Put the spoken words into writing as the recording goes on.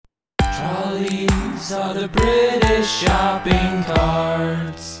Saw the British shopping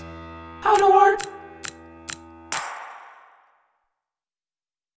carts. How to art.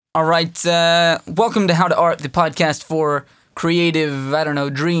 All right, welcome to How to Art, the podcast for creative,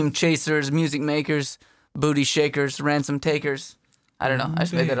 dream chasers, music makers, booty shakers, ransom takers. I don't know. I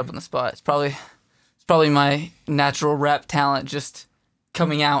just made that up on the spot. It's probably my natural rap talent just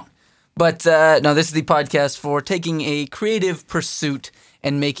coming out. But no, this is the podcast for taking a creative pursuit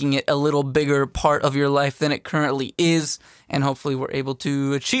and making it a little bigger part of your life than it currently is. And hopefully we're able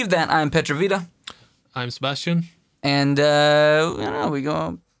to achieve that. I'm Petrovita. I'm Sebastian. And I don't know,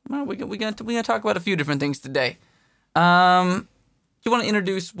 we're gonna talk about a few different things today. Do you want to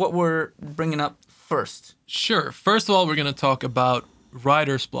introduce what we're bringing up first? Sure. First of all, we're going to talk about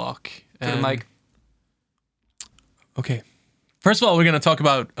writer's block. To the mic. Okay. First of all, we're going to talk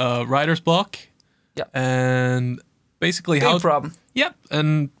about writer's block. Yep. And basically Big problem. Yep.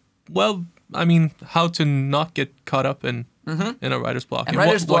 And, well, I mean, how to not get caught up in a writer's block. And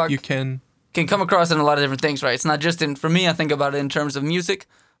writer's block what you can come across in a lot of different things, right? It's not just for me, I think about it in terms of music,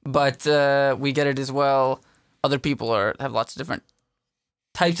 but we get it as well. Other people have lots of different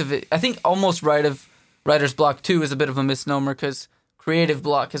types of it. I think almost writer's block too is a bit of a misnomer because creative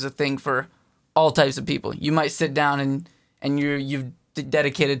block is a thing for all types of people. You might sit down and you've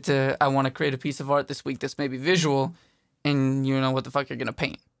dedicated to, I want to create a piece of art this week that's maybe visual, and you know what the fuck you're gonna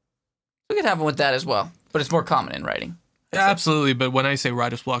paint. It could happen with that as well, but it's more common in writing. Absolutely, but when I say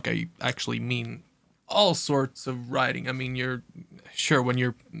writer's block, I actually mean all sorts of writing. I mean, you're sure when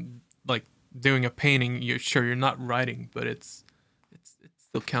you're like doing a painting, you're not writing, but it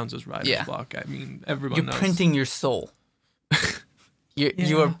still counts as writer's block. I mean, everyone knows. You're printing your soul.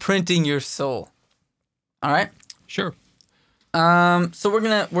 You are printing your soul. All right. Sure. So we're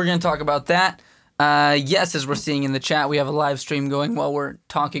gonna talk about that. Yes, as we're seeing in the chat, we have a live stream going while we're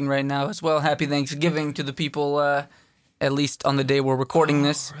talking right now as well. Happy Thanksgiving to the people. At least on the day we're recording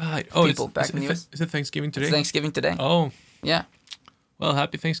this. Right. Oh, people back in the US. Is it Thanksgiving today? It's Thanksgiving today. Oh. Yeah. Well,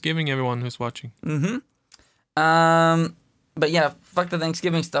 happy Thanksgiving, everyone who's watching. Mm-hmm. But yeah, fuck the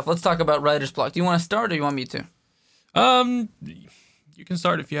Thanksgiving stuff. Let's talk about writer's block. Do you want to start or you want me to? You can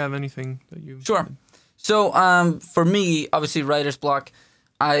start if you have anything that you... Sure. So, for me, obviously, writer's block,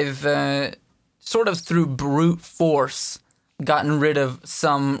 I've sort of through brute force gotten rid of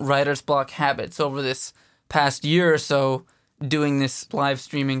some writer's block habits over this past year or so, doing this live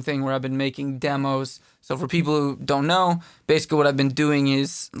streaming thing where I've been making demos. So for people who don't know, basically what I've been doing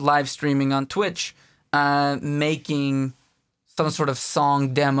is live streaming on Twitch, making some sort of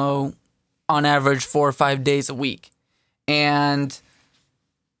song demo on average 4 or 5 days a week. And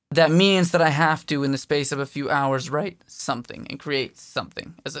that means that I have to, in the space of a few hours, write something and create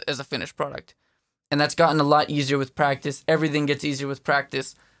something as a finished product. And that's gotten a lot easier with practice. Everything gets easier with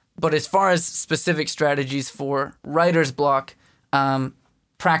practice. But as far as specific strategies for writer's block,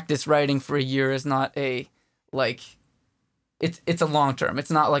 practice writing for a year is not it's a long term.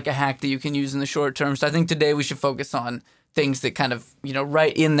 It's not like a hack that you can use in the short term. So I think today we should focus on things that kind of,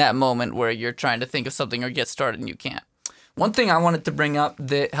 right in that moment where you're trying to think of something or get started and you can't. One thing I wanted to bring up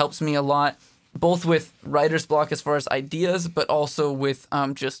that helps me a lot, both with writer's block as far as ideas, but also with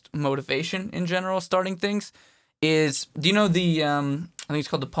just motivation in general, starting things, is, do you know the, I think it's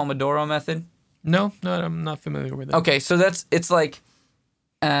called the Pomodoro method? No, I'm not familiar with it. Okay, so it's like,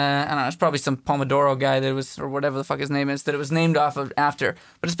 I don't know, it's probably some Pomodoro guy that was, or whatever the fuck his name is, that it was named off of after.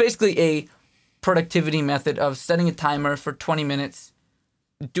 But it's basically a productivity method of setting a timer for 20 minutes,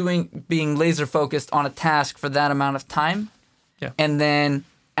 being laser focused on a task for that amount of time. Yeah. And then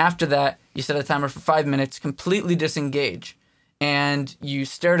after that, you set a timer for 5 minutes, completely disengage. And you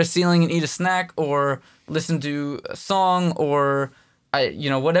stare at a ceiling and eat a snack, or listen to a song, or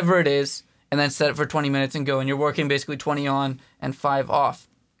whatever it is, and then set it for 20 minutes and go. And you're working basically 20 on and 5 off.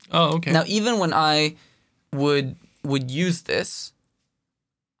 Oh, okay. Now, even when I would use this,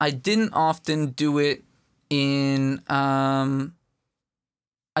 I didn't often do it in.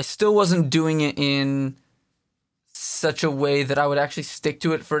 I still wasn't doing it in such a way that I would actually stick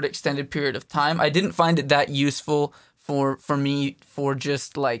to it for an extended period of time. I didn't find it that useful for me for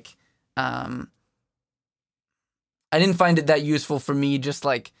just like I didn't find it that useful for me just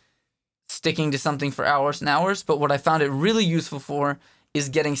like sticking to something for hours and hours, but what I found it really useful for is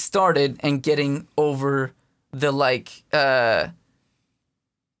getting started and getting over the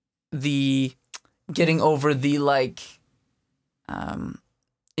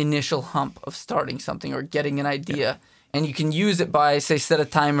initial hump of starting something or getting an idea. Yeah. And you can use it by, say, set a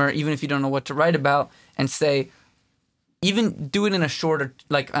timer, even if you don't know what to write about, and say, even do it in a shorter,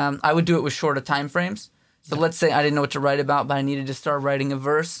 I would do it with shorter time frames. So let's say I didn't know what to write about, but I needed to start writing a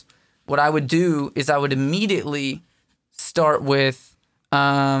verse. what I would do is I would immediately start with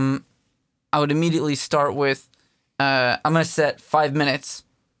I'm gonna set 5 minutes,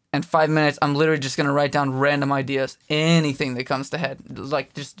 and 5 minutes I'm literally just gonna write down random ideas, anything that comes to head,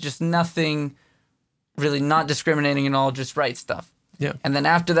 like just nothing, really not discriminating at all, just write stuff. Yeah. And then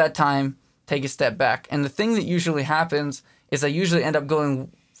after that time, take a step back. And the thing that usually happens is I usually end up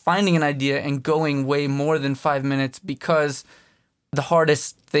finding an idea and going way more than 5 minutes, because the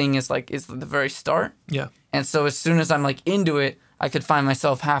hardest thing is the very start. Yeah. And so as soon as I'm like into it, I could find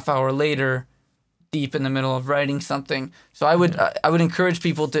myself half hour later deep in the middle of writing something. So I would encourage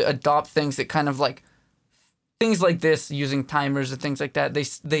people to adopt things that kind of like things like this, using timers and things like that.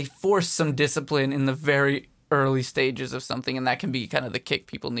 They force some discipline in the very early stages of something, and that can be kind of the kick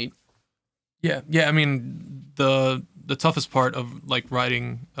people need. Yeah. I mean, the toughest part of like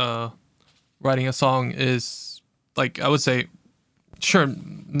writing a song is, like, I would say, sure,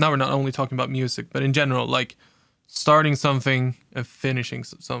 now we're not only talking about music, but in general, like starting something and finishing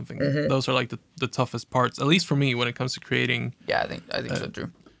something. Mm-hmm. Those are like the toughest parts, at least for me, when it comes to creating. Yeah, I think so too.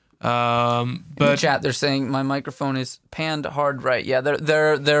 But In the chat, they're saying my microphone is panned hard right. Yeah,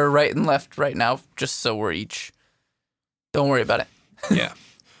 they're right and left right now, just so we're each. Don't worry about it. yeah.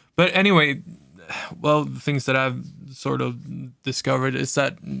 But anyway, well, the things that I've sort of discovered is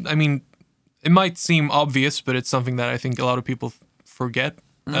that, I mean, it might seem obvious, but it's something that I think a lot of people forget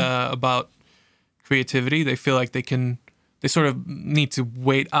about creativity. They feel like they sort of need to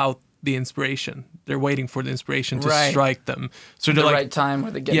wait out the inspiration. They're waiting for the inspiration to strike them. So The they're right time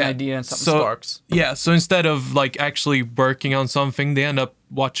where they get an idea and something sparks. Yeah, so instead of like actually working on something, they end up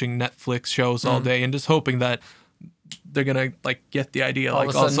watching Netflix shows all day and just hoping that they're gonna like get the idea, All like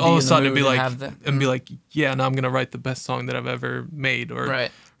of all of a a sudden sudden be be in the like mood and have and be like, yeah, now I'm gonna write the best song that I've ever made, or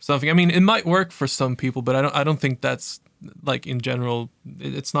Right. something. I mean, it might work for some people, but I don't think that's, like, in general,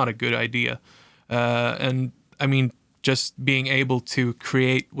 it's not a good idea. And I mean, just being able to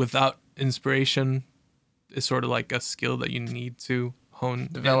create without inspiration is sort of like a skill that you need to hone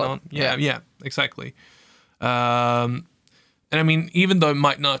Develop. in on. Yeah, exactly. And I mean, even though it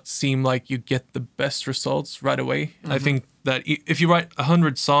might not seem like you get the best results right away, I think that if you write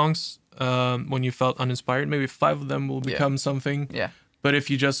 100 songs when you felt uninspired, maybe 5 of them will become something. Yeah. But if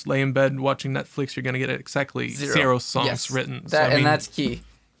you just lay in bed watching Netflix, you're gonna get exactly zero songs Yes. written. And that's key.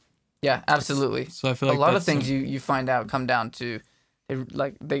 Yeah, absolutely. So I feel like a lot of that's things you find out come down to,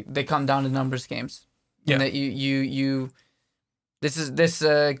 they come down to numbers games. Yeah. And that you this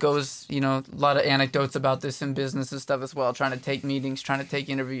goes, a lot of anecdotes about this in business and stuff as well. Trying to take meetings, trying to take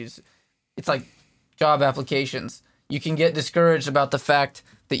interviews. It's like job applications. You can get discouraged about the fact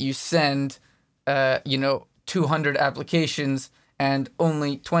that you send 200 applications and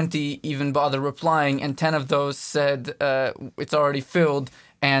only 20 even bother replying, and 10 of those said it's already filled,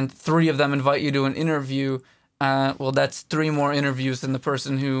 and 3 of them invite you to an interview. Well, that's 3 more interviews than the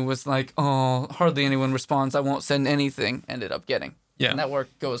person who was like, oh, hardly anyone responds, I won't send anything, ended up getting. Yeah. And that work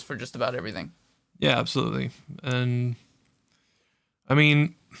goes for just about everything. Yeah, absolutely. And I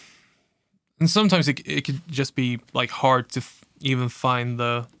mean, and sometimes it could just be like hard to even find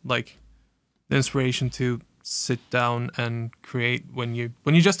the inspiration to sit down and create when you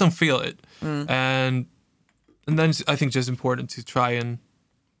just don't feel it. And then I think just important to try and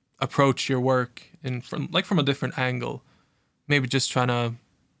approach your work from a different angle. Maybe just trying to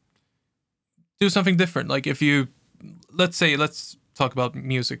do something different. Like if you, let's talk about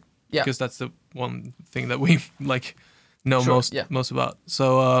music, because that's the one thing that we know most about.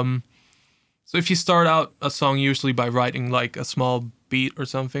 So so if you start out a song usually by writing like a small beat or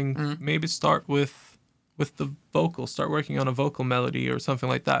something, maybe start with the vocal, start working on a vocal melody or something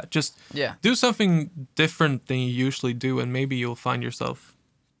like that. Just do something different than you usually do, and maybe you'll find yourself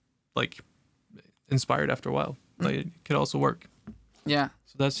like inspired after a while. Like, it could also work. Yeah.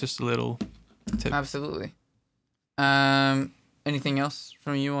 So that's just a little tip. Absolutely. Anything else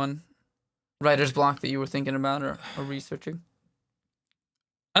from you on writer's block that you were thinking about or researching?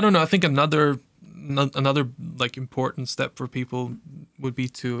 I don't know. I think another like important step for people would be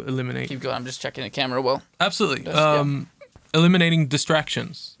to eliminate. Keep going. I'm just checking the camera well. Absolutely. Yes, Eliminating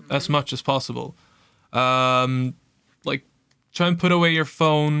distractions as much as possible. Like, try and put away your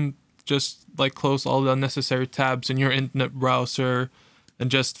phone. Just like close all the unnecessary tabs in your internet browser,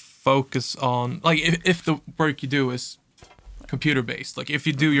 and just focus on, like, if the work you do is computer based. Like if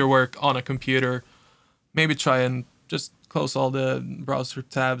you do your work on a computer, maybe try and just close all the browser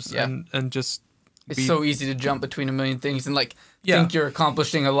tabs and just. It's so easy to jump between a million things and think you're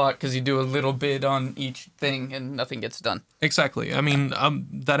accomplishing a lot because you do a little bit on each thing and nothing gets done. Exactly. I mean,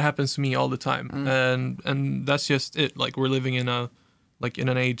 that happens to me all the time, and that's just it. Like we're living in a like in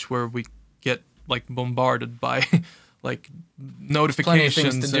an age where we get like bombarded by like notifications. Plenty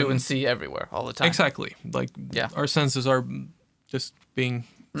of things to do and see everywhere all the time. Exactly. Like Yeah. our senses are just being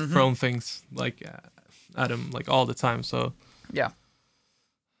thrown things like at them like all the time. So Yeah.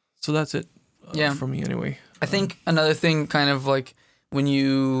 that's it. Yeah. For me anyway. I think another thing, kind of like when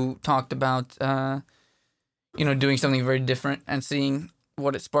you talked about, doing something very different and seeing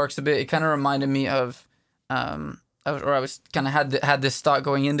what it sparks a bit, it kind of reminded me of, I was kind of had this thought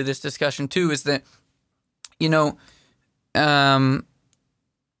going into this discussion too, is that,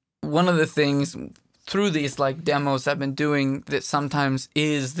 one of the things through these like demos I've been doing that sometimes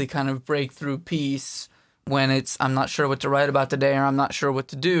is the kind of breakthrough piece when I'm not sure what to write about today or I'm not sure what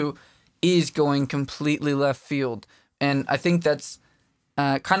to do, is going completely left field. And I think that's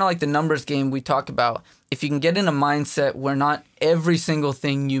kind of like the numbers game we talk about. If you can get in a mindset where not every single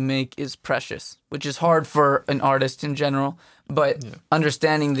thing you make is precious, which is hard for an artist in general, but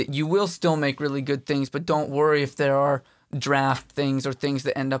understanding that you will still make really good things, but don't worry if there are draft things or things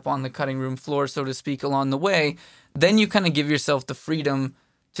that end up on the cutting room floor, so to speak, along the way, then you kind of give yourself the freedom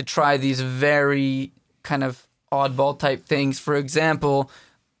to try these very kind of oddball type things. For example,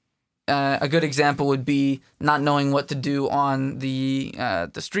 a good example would be not knowing what to do on the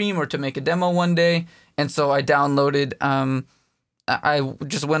stream or to make a demo one day, and so I downloaded. I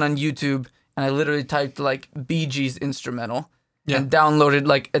just went on YouTube and I literally typed like Bee Gees instrumental and downloaded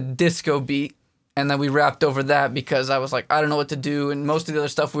like a disco beat, and then we rapped over that because I was like, I don't know what to do, and most of the other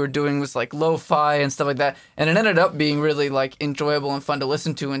stuff we were doing was like lo-fi and stuff like that, and it ended up being really like enjoyable and fun to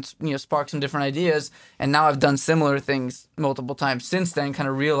listen to, and spark some different ideas. And now I've done similar things multiple times since then, kind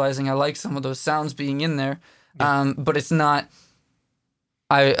of realizing I like some of those sounds being in there, but it's not.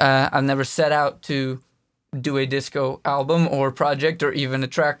 I've never set out to do a disco album or project or even a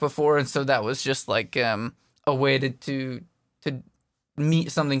track before, and so that was just like a way to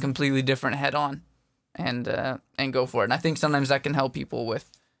meet something completely different head on, and go for it. And I think sometimes that can help people with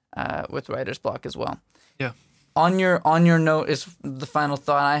writer's block as well. Yeah. On your note, is the final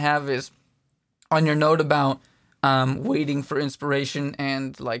thought I have is on your note about waiting for inspiration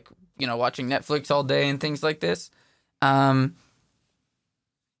and like watching Netflix all day and things like this.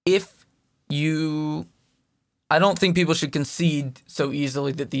 I don't think people should concede so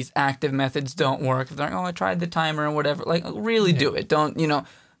easily that these active methods don't work. If they're like, oh, I tried the timer and whatever, like really do it. Don't,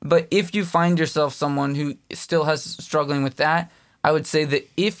 but if you find yourself someone who still has struggling with that, I would say that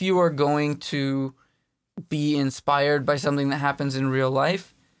if you are going to be inspired by something that happens in real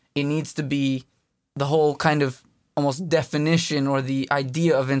life, it needs to be the whole kind of almost definition or the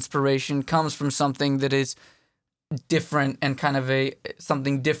idea of inspiration comes from something that is different and kind of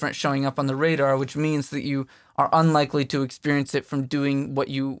something different showing up on the radar, which means that you are unlikely to experience it from doing what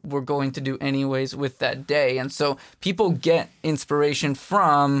you were going to do anyways with that day. And so people get inspiration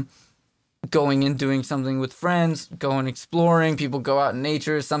from going and doing something with friends, going exploring, people go out in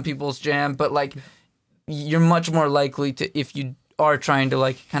nature, some people's jam, but like you're much more likely to, if you are trying to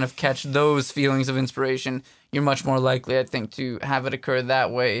like kind of catch those feelings of inspiration, you're much more likely, I think, to have it occur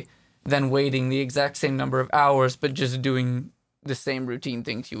that way than waiting the exact same number of hours, but just doing the same routine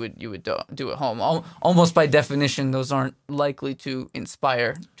things you would do at home. Almost by definition, those aren't likely to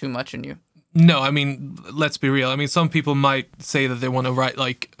inspire too much in you. No, I mean, let's be real. I mean, some people might say that they want to write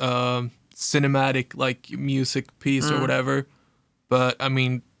like cinematic like music piece or whatever, but I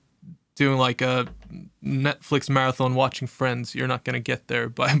mean, doing like a Netflix marathon watching Friends, you're not gonna get there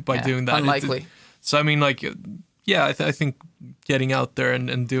by doing that. Unlikely. So I mean, like, yeah, I think getting out there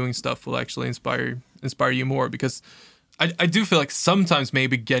and doing stuff will actually inspire you more, because I do feel like sometimes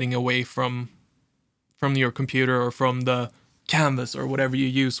maybe getting away from your computer or from the canvas or whatever you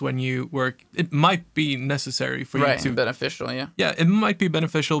use when you work, it might be necessary for you to... Right, beneficial, yeah. Yeah, it might be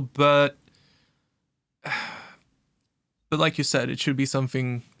beneficial, but like you said, it should be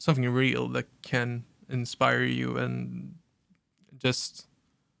something real that can inspire you, and just...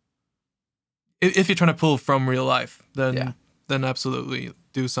 If you're trying to pull from real life, then absolutely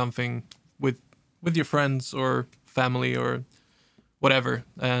do something with your friends or family or whatever,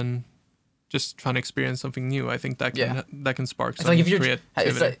 and just trying to experience something new. I think that can spark some creativity.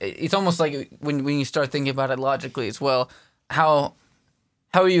 It's almost like when you start thinking about it logically as well. How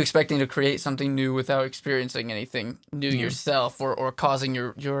are you expecting to create something new without experiencing anything new yourself, or causing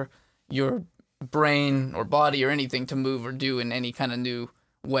your brain or body or anything to move or do in any kind of new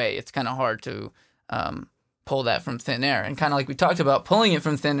way? It's kind of hard to pull that from thin air, and kind of like we talked about, pulling it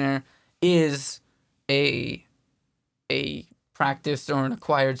from thin air is a practice or an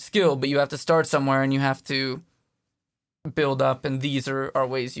acquired skill, but you have to start somewhere and you have to build up, and these are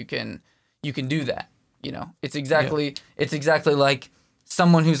ways you can do that. It's exactly like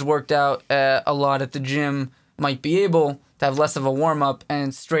someone who's worked out a lot at the gym might be able to have less of a warm up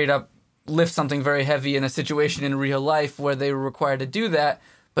and straight up lift something very heavy in a situation in real life where they were required to do that,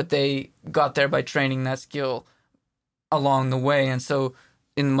 but they got there by training that skill along the way. And so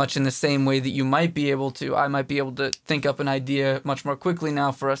in the same way that you might be able to, I might be able to think up an idea much more quickly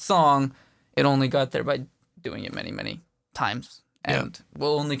now for a song. It only got there by doing it many, many times, and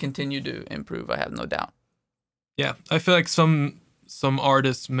will only continue to improve, I have no doubt. Yeah, I feel like some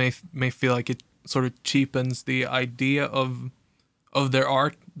artists may feel like it sort of cheapens the idea of their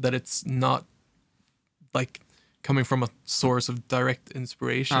art, that it's not like coming from a source of direct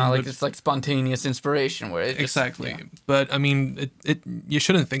inspiration. Like it's like spontaneous inspiration where it just, exactly. yeah. But I mean, it you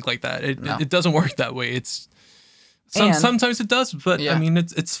shouldn't think like that. No. It doesn't work that way. It's And- sometimes it does, but Yeah. I mean,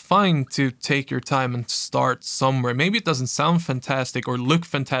 it's fine to take your time and start somewhere. Maybe it doesn't sound fantastic or look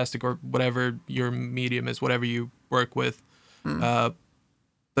fantastic or whatever your medium is, whatever you work with, but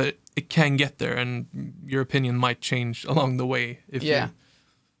it can get there, and your opinion might change along the way if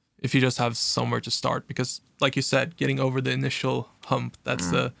you just have somewhere to start. Because, like you said, getting over the initial hump, that's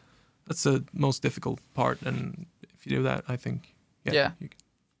the most difficult part, and if you do that, I think you can.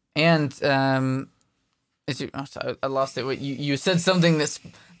 And sorry, I lost it. You said something that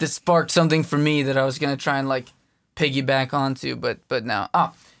sparked something for me that I was gonna try and like piggyback onto, but now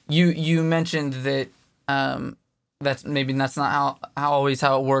you mentioned that that's not always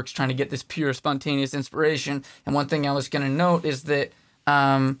how it works, trying to get this pure spontaneous inspiration. And one thing I was gonna note is that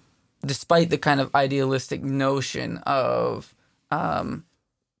despite the kind of idealistic notion of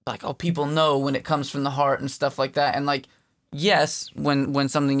like, oh, people know when it comes from the heart and stuff like that, and like, yes, when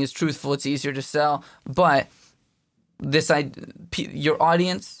something is truthful, it's easier to sell. But your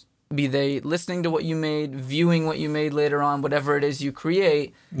audience, be they listening to what you made, viewing what you made later on, whatever it is you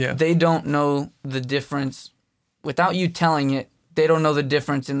create, they don't know the difference. Without you telling it, they don't know the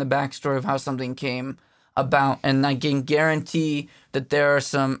difference in the backstory of how something came about. And I can guarantee that there are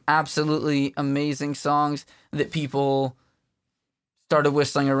some absolutely amazing songs that people started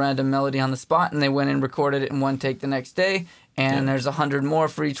whistling a random melody on the spot, and they went and recorded it in one take the next day. And there's 100 more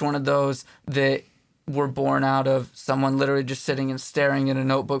for each one of those that were born out of someone literally just sitting and staring at a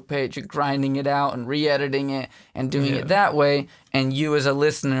notebook page and grinding it out and re-editing it and doing it that way. And you as a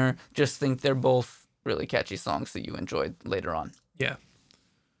listener just think they're both really catchy songs that you enjoyed later on. Yeah,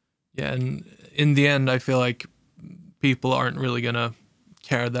 and in the end, I feel like people aren't really gonna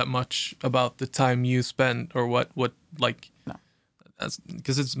care that much about the time you spent or what like. No.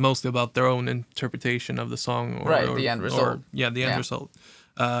 Because it's mostly about their own interpretation of the song, or the end result. The end result.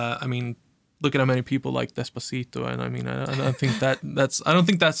 I mean, look at how many people like Despacito, and I mean, I don't think I don't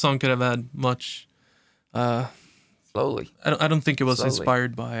think that song could have had much. Slowly. I don't think it was Slowly.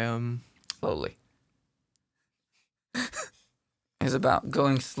 inspired by Slowly. It's about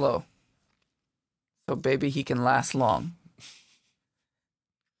going slow. So baby, he can last long.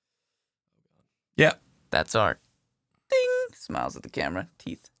 Yeah. That's art. Ding! Smiles at the camera.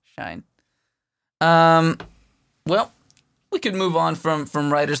 Teeth shine. Well, we could move on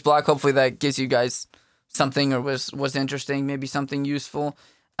from writer's block. Hopefully that gives you guys something, or was interesting, maybe something useful,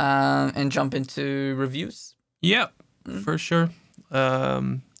 and jump into reviews. Yeah, for sure.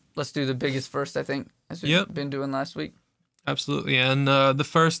 Let's do the biggest first, I think, as we've been doing last week. Absolutely, and the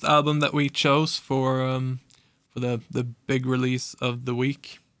first album that we chose for the big release of the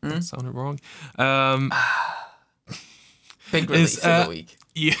week. That sounded wrong. Big release of the week.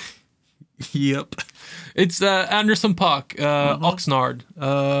 Yeah. Yep. It's Anderson .Paak, Oxnard.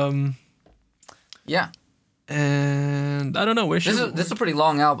 Yeah. And I don't know. This is a pretty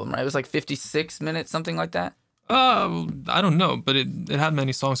long album, right? It was like 56 minutes, something like that. I don't know, but it had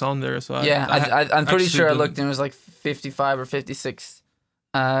many songs on there. So I'm pretty sure I looked and it was like 55 or 56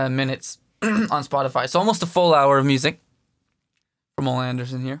 minutes on Spotify. So almost a full hour of music from Ole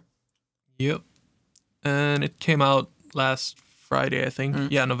Anderson here. Yep. And it came out last Friday, I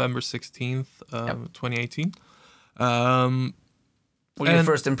think. Yeah, November 16th, 2018. What are your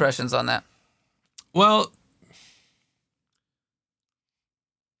first impressions on that? Well,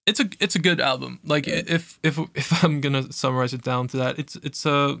 it's a good album. Like, if I'm gonna summarize it down to that, it's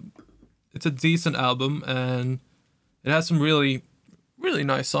a decent album, and it has some really, really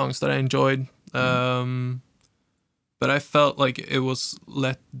nice songs that I enjoyed. But I felt like it was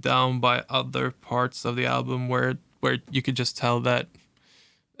let down by other parts of the album where you could just tell that,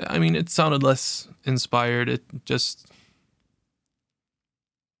 I mean, it sounded less inspired. It just...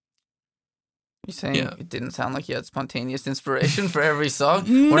 You saying it didn't sound like you had spontaneous inspiration for every song?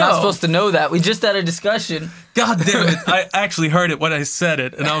 We're not supposed to know that. We just had a discussion. God damn it. I actually heard it when I said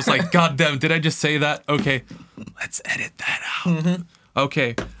it, and I was like, God damn, did I just say that? Okay, let's edit that out.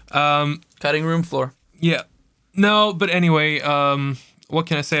 Okay. Cutting room floor. Yeah. No, but anyway, what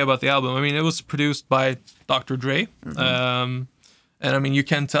can I say about the album? I mean, it was produced by Dr. Dre. And I mean, you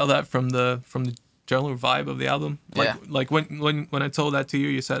can tell that from the general vibe of the album. Like, Yeah. like when I told that to you,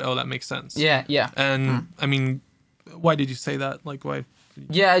 you said, "Oh, that makes sense." Yeah, yeah. And I mean, why did you say that? Like, why?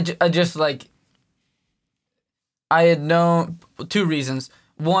 Yeah, I just like I had known two reasons.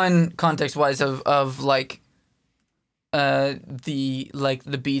 One, context wise of like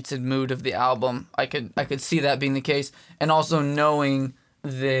the beats and mood of the album. I could see that being the case, and also knowing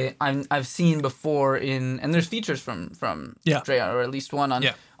I've seen before and there's features from Yeah. Dre, or at least one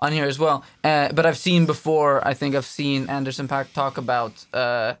Yeah. on here as well. But I've seen before. I think I've seen Anderson .Paak talk about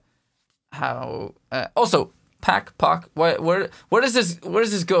how also Pac. Where does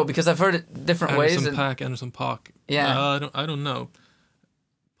this go? Because I've heard it different ways. Anderson .Paak. Yeah. I don't know.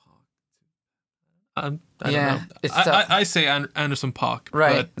 I don't Yeah, know. it's tough. I say Anderson .Paak.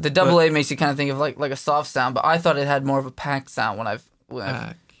 Right. But, The double A makes you kind of think of like a soft sound, but I thought it had more of a Pac sound when I've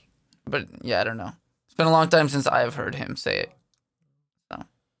Paak. but yeah, I don't know. It's been a long time since I have heard him say it.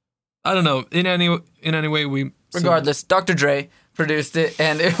 I don't know. In any way, we. Regardless, Dr. Dre produced it,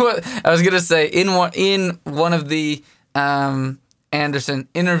 and it was, I was gonna say in one of the Anderson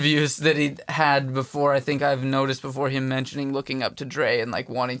interviews that he had before, I think I've noticed before him mentioning looking up to Dre and like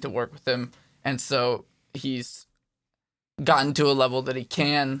wanting to work with him, and so he's gotten to a level that he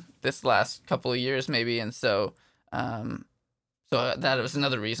can this last couple of years maybe, and so that was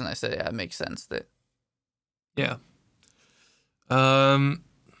another reason I said, yeah, it makes sense that. Yeah.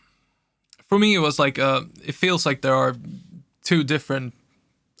 For me, it was like it feels like there are two different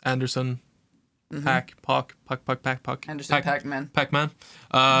Anderson Paak. Anderson Pac-Man. Pac-Man.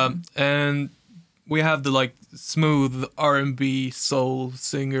 And we have the like smooth R&B soul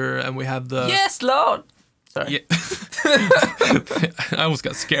singer, and we have the Yes, Lord. Sorry. Yeah. I almost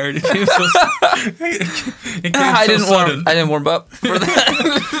got scared. It came so, it came I so didn't sudden. I didn't warm up for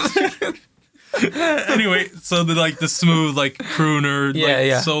that. Anyway, so the smooth like crooner, Yeah, like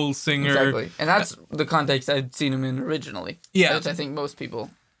yeah. soul singer. Exactly, and that's the context I'd seen him in originally. Yeah. Which I think most people.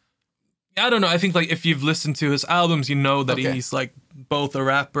 I don't know. I think like if you've listened to his albums, you know that Okay. he's like both a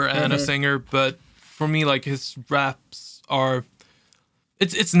rapper and a singer. But for me, like his raps are,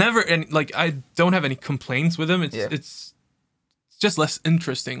 it's never any like I don't have any complaints with him. It's just less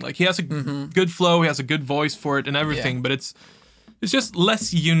interesting. Like he has a good flow, he has a good voice for it and everything, but it's just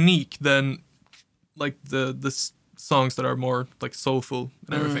less unique than like the songs that are more like soulful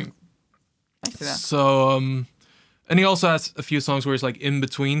and everything. I see that. So and he also has a few songs where he's like in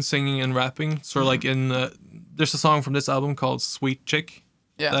between singing and rapping. Sort of like in there's a song from this album called Sweet Chick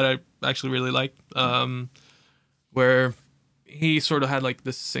that I actually really like, where he sort of had like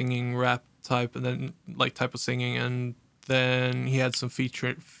this singing rap type and then like type of singing, and then he had some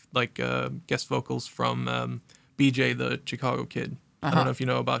feature like guest vocals from BJ the Chicago Kid. I don't know if you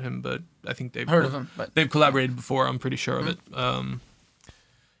know about him, but I think they've Heard of him, but they've collaborated before. I'm pretty sure of it.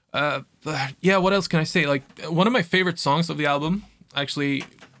 But yeah, what else can I say? Like one of my favorite songs of the album actually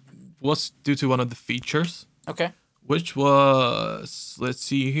was due to one of the features, okay. which was, let's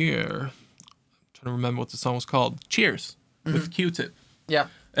see here, I'm trying to remember what the song was called. Cheers with Q-Tip. Yeah.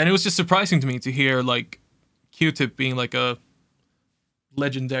 And it was just surprising to me to hear like Q-Tip being like a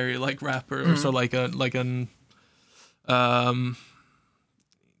legendary like rapper or so like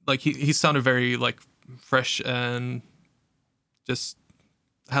he sounded very like fresh and just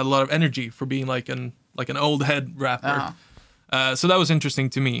had a lot of energy for being like an old head rapper. So that was interesting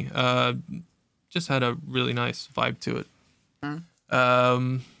to me. Just had a really nice vibe to it.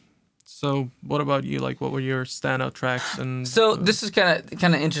 So what about you? Like, what were your standout tracks? And So this is kind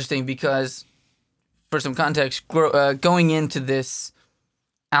of interesting because, for some context, going into this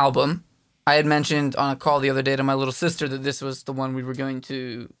album, I had mentioned on a call the other day to my little sister that this was the one we were going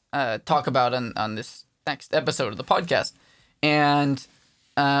to talk about on this next episode of the podcast, and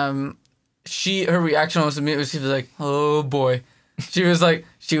her reaction was immediately, she was like, "Oh boy." She was like,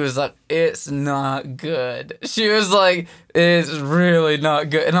 "It's not good." She was like, "It's really not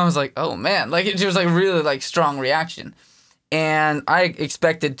good." And I was like, "Oh man." Like, she was like really like strong reaction. And I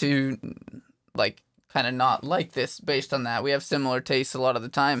expected to like kind of not like this based on that. We have similar tastes a lot of the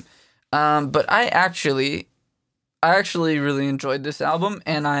time. But I actually really enjoyed this album,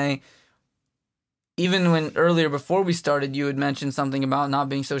 and even when earlier before we started, you had mentioned something about not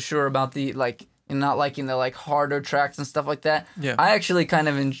being so sure about the like and not liking the like harder tracks and stuff like that. Yeah. I actually kind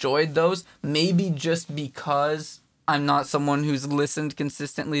of enjoyed those, maybe just because I'm not someone who's listened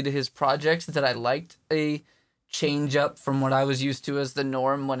consistently to his projects, that I liked a change up from what I was used to as the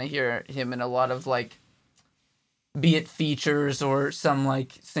norm when I hear him in a lot of like be it features or some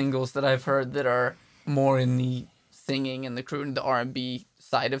like singles that I've heard that are more in the singing and the crooning, the R&B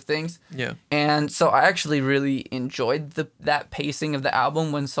side of things. Yeah. And so I actually really enjoyed that pacing of the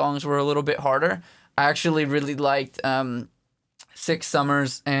album when songs were a little bit harder. I actually really liked Six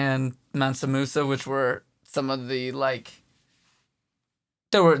Summers and Mansa Musa, which were some of the like.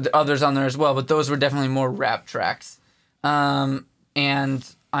 There were others on there as well, but those were definitely more rap tracks. And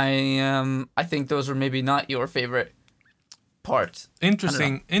I think those were maybe not your favorite parts.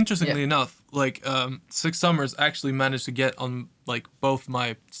 Interestingly Yeah. enough, like Six Summers actually managed to get on like both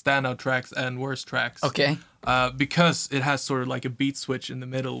my standout tracks and worst tracks. Okay. Because it has sort of like a beat switch in the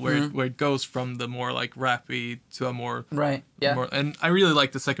middle where Mm-hmm. where it goes from the more like rappy to a more Right. Yeah. more, and I really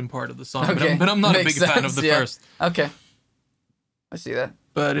like the second part of the song, Okay. but I'm not a big Makes fan of sense, the yeah. first. Okay. I see that.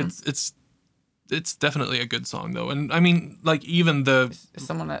 But it's definitely a good song though, and I mean like even the Is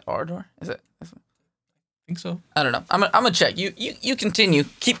someone at our door? Is it? I think so. I don't know. I'm gonna check. You continue.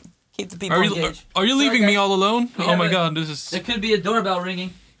 Keep the people Are you engaged. are you Sorry, leaving me guys. all alone? We Oh have my a- god, this is. There could be a doorbell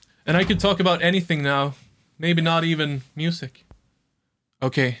ringing. And I could talk about anything now. Maybe not even music.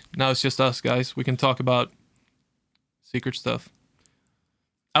 Okay, now it's just us, guys. We can talk about secret stuff.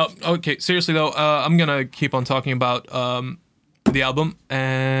 Oh, okay. Seriously though, I'm gonna keep on talking about the album,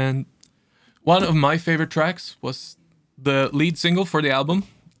 and one of my favorite tracks was the lead single for the album,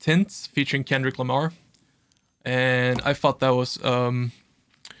 "Tints," featuring Kendrick Lamar, and I thought that was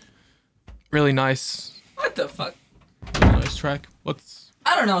really nice, What the fuck? nice track. What's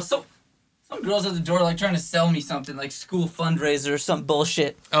I don't know. Some girls at the door like trying to sell me something like school fundraiser or some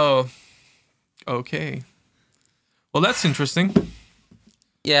bullshit. Oh, okay. Well, that's interesting.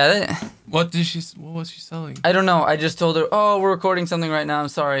 Yeah. What was she selling? I don't know. I just told her, "Oh, we're recording something right now. I'm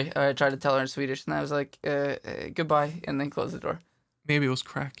sorry." I tried to tell her in Swedish, and I was like, "Goodbye," and then closed the door. Maybe it was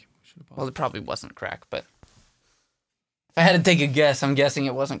crack. We should have bought Well, it probably wasn't crack, but if I had to take a guess, I'm guessing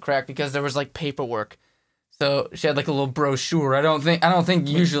it wasn't crack because there was like paperwork. So she had like a little brochure. I don't think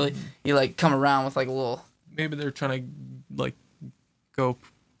usually you like come around with like a little Maybe they're trying to like go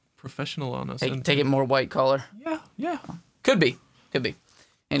professional on us. take it more white collar. Yeah. Could be.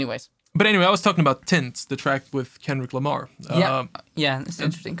 Anyways, But anyway, I was talking about "Tints," the track with Kendrick Lamar. yeah, it's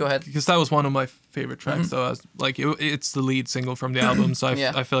interesting. Go ahead. Because that was one of my favorite tracks. So I was, like, it's the lead single from the album. So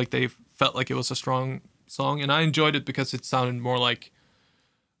Yeah. I feel like they felt like it was a strong song, and I enjoyed it because it sounded more like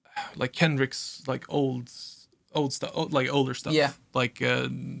Kendrick's like old stuff, like older stuff. Yeah. Like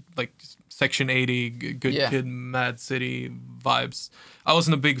Section 80, Good Yeah. Kid, Mad City vibes. I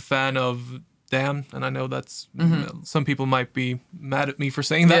wasn't a big fan of Damn, and I know that's some people might be mad at me for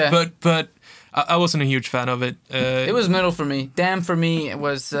saying that, Yeah. but I wasn't a huge fan of it. It was middle for me. Damn, for me, it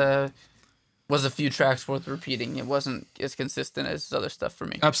was a few tracks worth repeating. It wasn't as consistent as other stuff for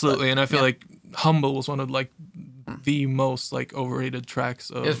me. Absolutely, and I feel yeah. like Humble was one of like the most like overrated tracks.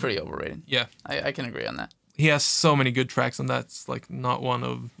 Of, It was pretty overrated. yeah, I can agree on that. he has so many good tracks, and that's like not one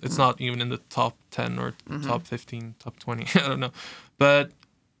of. It's not even in the top 10 or top 15, top 20. I don't know, but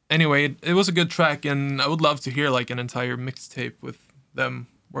anyway, it was a good track, and I would love to hear like an entire mixtape with them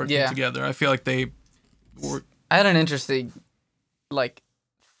working Yeah. together. I feel like they were. I had an interesting, like,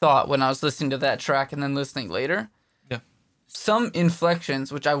 thought when I was listening to that track and then listening later. Yeah. Some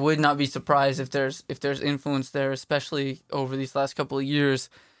inflections, which I would not be surprised if there's influence there, especially over these last couple of years,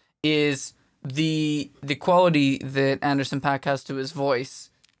 is the quality that Anderson .Paak has to his voice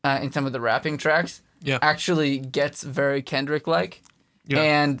in some of the rapping tracks. Yeah. Actually gets very Kendrick-like. Yeah.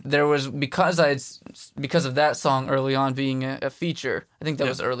 And there was because of that song early on being a feature. I think that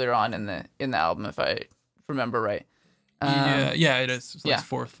was earlier on in the album, if I remember right. Yeah, it is. It's like yeah.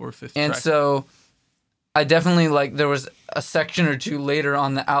 fourth or fifth And track. so I definitely there was a section or two later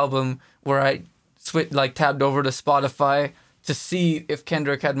on the album where I tabbed over to Spotify to see if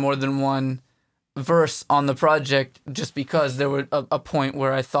Kendrick had more than one verse on the project, just because there was a point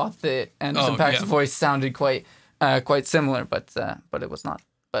where I thought that Anderson .Paak's yeah. voice sounded quite similar, but it was not.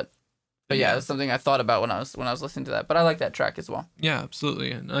 But yeah, it was something I thought about when I was listening to that. But I like that track as well. Yeah,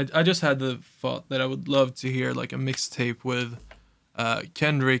 absolutely. And I just had the thought that I would love to hear like a mixtape with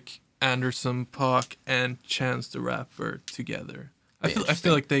Kendrick, Anderson .Paak, and Chance the Rapper together. I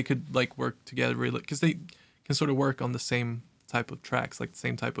feel like they could like work together really, because they can sort of work on the same type of tracks, like the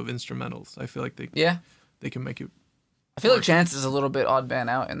same type of instrumentals. I feel like they can make it. I feel like Chance is a little bit odd man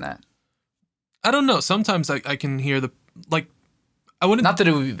out in that. I don't know. Sometimes I can hear the like. I wouldn't. Not that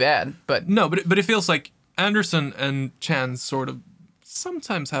it would be bad, but No, but it feels like Anderson and Chance sort of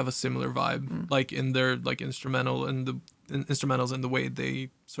sometimes have a similar vibe, like in their like instrumentals and the way they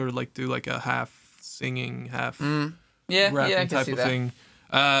sort of like do like a half singing, half yeah, rapping I can type see of that. thing.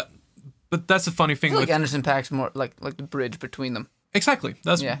 but that's a funny I thing feel with like Anderson .Paak's more like the bridge between them. exactly.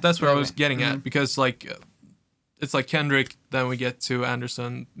 That's Yeah, that's where I maybe. was getting at because like it's like Kendrick, then we get to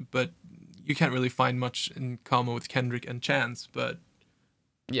Anderson, but you can't really find much in common with Kendrick and Chance, but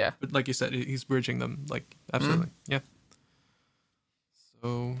Yeah. like you said, he's bridging them like absolutely. Yeah.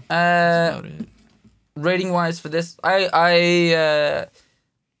 So that's about it. Rating wise for this, I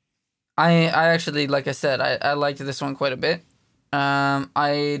actually, like I said, I liked this one quite a bit.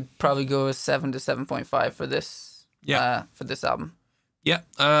 I'd probably go a 7 to 7.5 for this. Yeah. For this album. Yeah,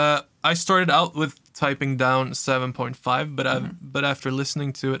 I started out with typing down 7.5, but after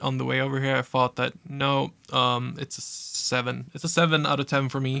listening to it on the way over here, I thought that no, it's a 7. It's a 7 out of 10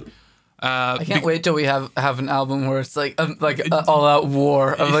 for me. I can't wait till we have an album where it's like an all out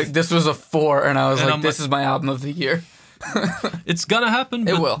war of like this was a 4 and I was And like I'm this is my album of the year. It's gonna happen.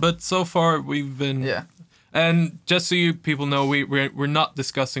 It But, will. But so far we've been Yeah. And just so you people know, we're not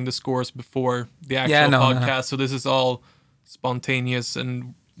discussing the scores before the actual no. podcast, so this is all spontaneous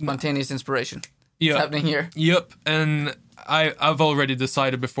and Spontaneous inspiration. It's yeah. happening here. Yep, and I've already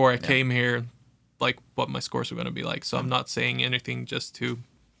decided before I came here, like what my scores are gonna be like. So I'm not saying anything just to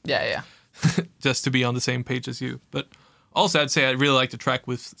Yeah. be on the same page as you. But also, I'd say I really like the track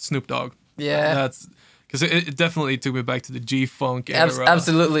with Snoop Dogg. Yeah. That's because it definitely took me back to the G-Funk era.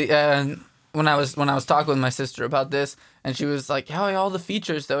 Absolutely. When I was talking with my sister about this, and she was like, "How all the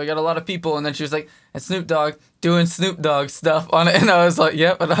features though? We got a lot of people." And then she was like, "And Snoop Dogg doing Snoop Dogg stuff on it." And I was like,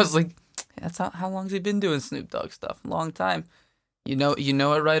 "Yep." And I was like, "That's how long's he been doing Snoop Dogg stuff? Long time. You know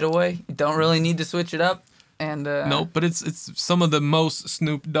it right away. You don't really need to switch it up." And No, but it's some of the most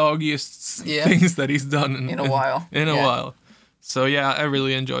Snoop Doggiest Yeah. things that he's done in a while. In a Yeah. while. So yeah, I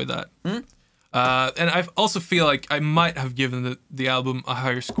really enjoyed that. And I also feel like I might have given the album a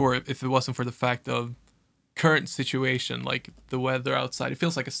higher score if it wasn't for the fact of current situation, like the weather outside. It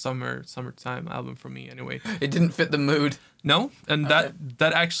feels like a summertime album for me anyway. It didn't fit the mood. No, and that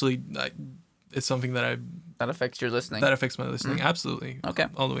actually is something that That affects your listening. that affects my listening absolutely. Okay.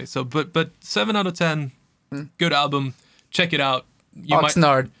 all the way. So, but 7 out of 10, good album. Check it out. You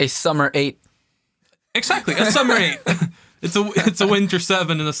Oxnard, a summer 8. Exactly, a summer 8. It's a winter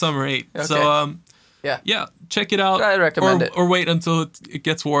 7 and a summer 8. Okay. So Yeah. check it out. I recommend it. Or wait until it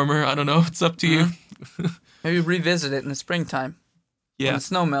gets warmer. I don't know. It's up to you. Maybe revisit it in the springtime. When Yeah, the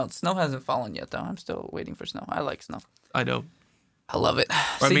snow melts. Snow hasn't fallen yet, though. I'm still waiting for snow. I like snow. I know. I love it.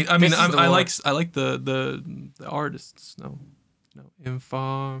 Or See, I mean, this is the I war. like the artists. No,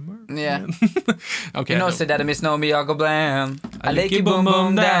 Informer. Yeah. Okay. You know, I say that I miss no me, I'll go blam. I like like you boom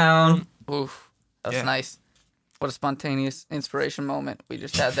boom down. Oof, that's Yeah. nice. What a spontaneous inspiration moment we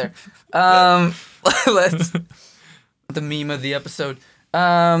just had there. Let's the meme of the episode.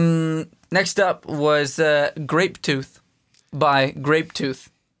 Next up was Grape Tooth by Grape Tooth.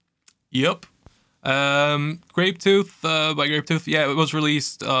 Yep. Grape Tooth by Grape Tooth. Yeah, it was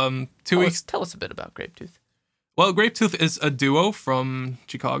released 2 weeks. Tell us a bit about Grape Tooth. Well, Grape Tooth is a duo from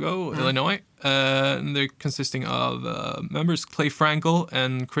Chicago, Illinois. And they're consisting of members Clay Frankel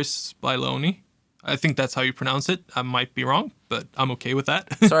and Chris Biloni. I think that's how you pronounce it. I might be wrong, but I'm okay with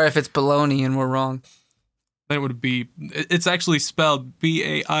that. Sorry if it's baloney and we're wrong. Then it would be. It's actually spelled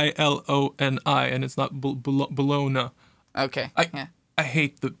Bailoni, and it's not Bologna. Okay. I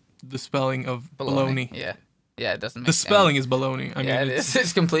hate the spelling of baloney. Yeah. Yeah, it doesn't make The spelling is baloney. I mean, Yeah, it is.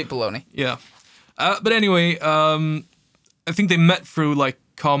 It's complete baloney. Yeah. But anyway, I think they met through like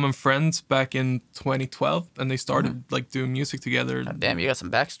common friends back in 2012, and they started like doing music together. God damn, you got some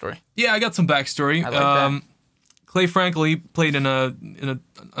backstory. Yeah, I got some backstory. I like that. Clay Frankel, he played in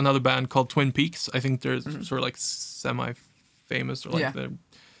another band called Twin Peaks. I think they're sort of like semi-famous, or like Yeah.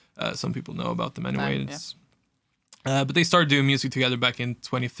 they're some people know about them anyway. Yeah. It's, but they started doing music together back in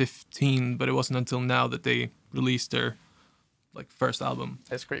 2015, but it wasn't until now that they released their like first album.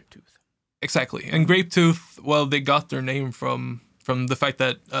 That's Grape Tooth. Exactly. And Grape Tooth, well, they got their name from the fact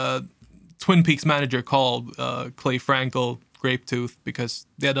that Twin Peaks manager called Clay Frankel Grape Tooth because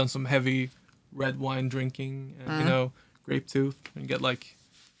they had done some heavy red wine drinking, and, Grape Tooth, and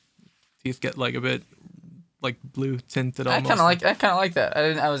teeth get like a bit like blue tinted I almost. kind of like that. I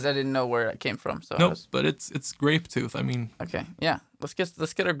didn't know where it came from. So Nope, but it's Grape Tooth. I mean, okay, yeah. Let's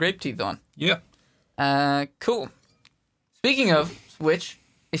get our grape teeth on. yeah. Cool. Speaking of which,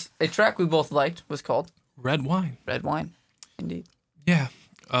 a track we both liked was called Red wine. Red Wine. Indeed. Yeah.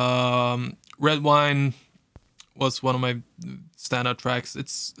 Red Wine was one of my standout tracks.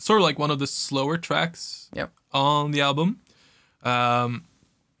 It's sort of like one of the slower tracks Yep. on the album. And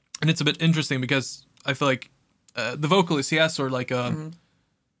it's a bit interesting because I feel like the vocalist, he has sort of like a...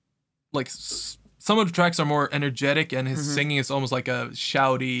 like some of the tracks are more energetic, and his singing is almost like a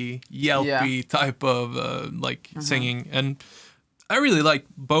shouty, yelpy type of singing. And I really like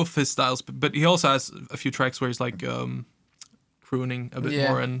both his styles, but he also has a few tracks where he's like crooning a bit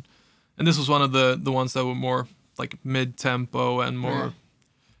more, and this was one of the ones that were more like mid tempo and more.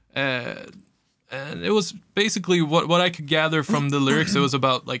 And it was basically what I could gather from the lyrics. It was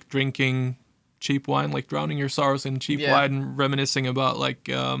about like drinking cheap wine, like drowning your sorrows in cheap wine, and reminiscing about like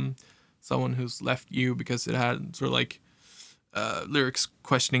someone who's left you, because it had sort of like lyrics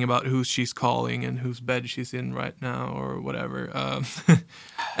questioning about who she's calling and whose bed she's in right now or whatever.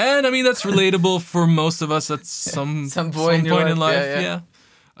 And I mean, that's relatable for most of us at some point in life. Yeah.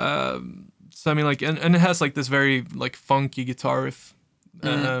 So I mean, like, and it has like this very like funky guitar riff.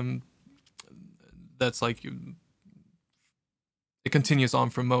 That's like it continues on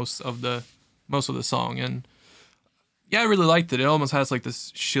for most of the song, and yeah, I really liked it. It almost has like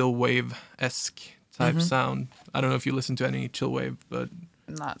this chill wave-esque type sound. I don't know if you listen to any chill wave, but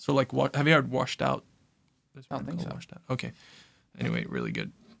not so like have you heard Washed Out? I don't think so. Washed Out. Okay. Anyway, really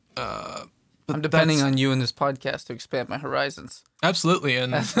good. I'm depending on you in this podcast to expand my horizons. Absolutely,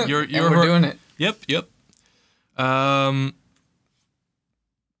 and you're and we're doing it. Yep.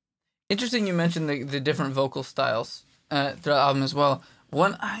 Interesting you mentioned the different vocal styles throughout the album as well.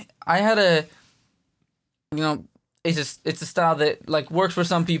 One, I had a, it's a style that like works for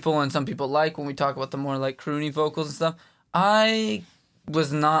some people and some people like when we talk about the more like croony vocals and stuff. I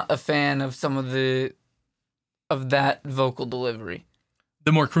was not a fan of some of that vocal delivery.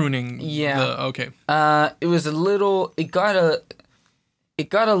 The more crooning. Yeah. Okay. It was a little. It got a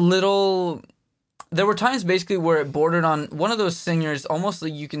little. There were times basically where it bordered on one of those singers, almost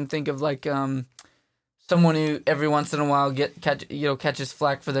like you can think of like someone who every once in a while catches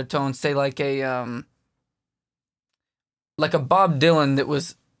flack for their tone, say like a Bob Dylan that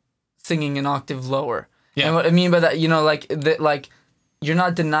was singing an octave lower. Yeah. And what I mean by that, like you're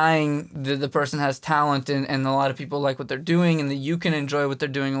not denying that the person has talent and a lot of people like what they're doing and that you can enjoy what they're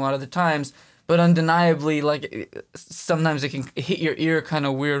doing a lot of the times. But undeniably, like, sometimes it can hit your ear kind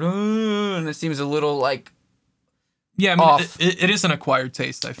of weird, and it seems a little, like, yeah, I mean, off. It is an acquired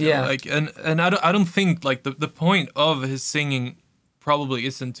taste, I feel like. And I don't think, like, the point of his singing probably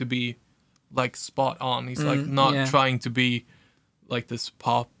isn't to be, like, spot on. He's, like, not trying to be, like, this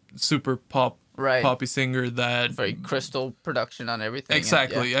super poppy singer that... Very crystal production on everything.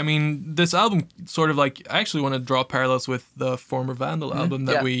 Exactly. I mean, this album sort of, like, I actually want to draw parallels with the former Vandal album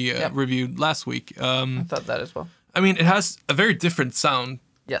that we reviewed last week. I thought that as well. I mean, it has a very different sound.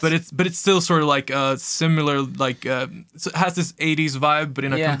 Yes. But it's still sort of like similar, like, it has this 80s vibe, but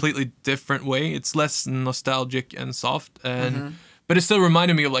in a completely different way. It's less nostalgic and soft, and... But it still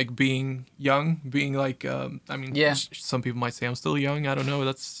reminded me of, like, being young, being, like, I mean, some people might say I'm still young. I don't know.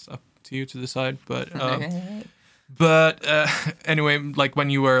 That's up to you to decide. But anyway, like, when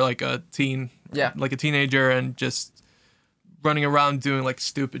you were, like, a teen, like a teenager and just running around doing, like,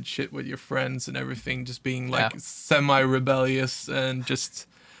 stupid shit with your friends and everything, just being, like, semi-rebellious and just,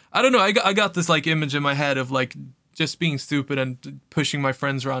 I don't know. I got this, like, image in my head of, like, just being stupid and pushing my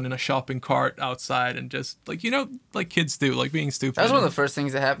friends around in a shopping cart outside and just like like kids do, like being stupid. That was one of the first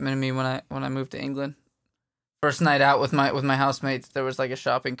things that happened to me when I moved to England. First night out with my housemates, there was like a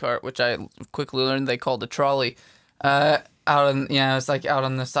shopping cart, which I quickly learned they called a trolley. It was like out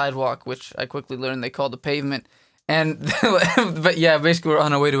on the sidewalk, which I quickly learned they called a pavement. And but yeah, basically we're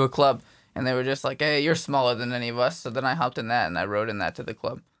on our way to a club, and they were just like, "Hey, you're smaller than any of us." So then I hopped in that and I rode in that to the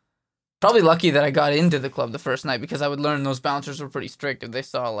club. Probably lucky that I got into the club the first night, because I would learn those bouncers were pretty strict if they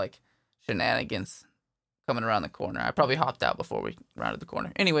saw, like, shenanigans coming around the corner. I probably hopped out before we rounded the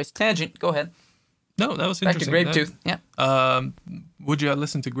corner. Anyways, tangent, go ahead. No, that was Back interesting. Back to Grapetooth, yeah. Would you have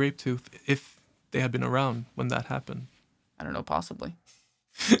listened to Grapetooth if they had been around when that happened? I don't know, possibly.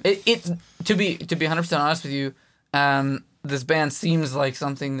 It to be 100% honest with you, this band seems like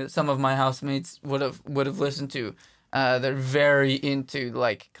something that some of my housemates would have listened to. They're very into,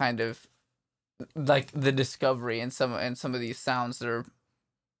 like, kind of like the discovery and some of these sounds that are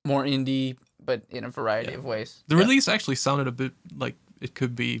more indie, but in a variety of ways. The release actually sounded a bit like it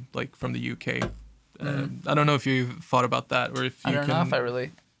could be like from the UK. I don't know if you thought about that, or if you I don't know if I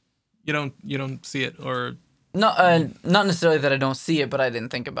really. You don't see it, or not necessarily that I don't see it, but I didn't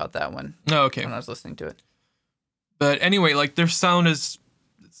think about that one. Oh, okay. When I was listening to it. But anyway, like, their sound is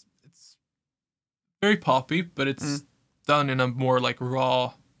it's very poppy, but it's done in a more like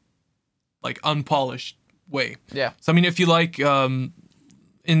raw, like unpolished way. Yeah. So I mean, if you like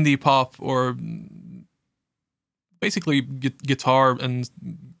indie pop or basically guitar and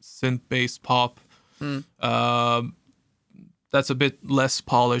synth based pop, that's a bit less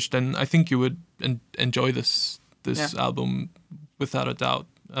polished, and I think you would enjoy this album without a doubt.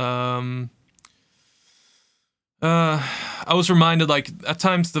 I was reminded, like, at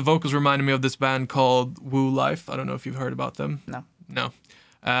times the vocals reminded me of this band called Woo Life. I don't know if you've heard about them. No.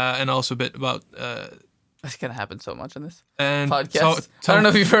 And also a bit about That's gonna happen so much in this and podcast. I don't know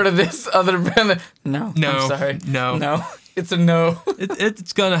if you've heard of this other band. No. I'm sorry. No. It's a no.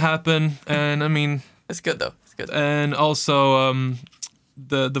 It's gonna happen, and I mean, It's good though. It's good. and also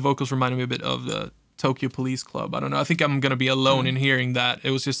the vocals reminded me a bit of the Tokyo Police Club. I don't know. I think I'm gonna be alone in hearing that.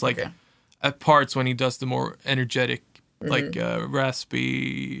 It was just like at parts when he does the more energetic, like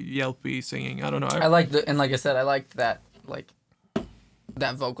raspy, yelpy singing. I don't know. I like and like I said, I liked that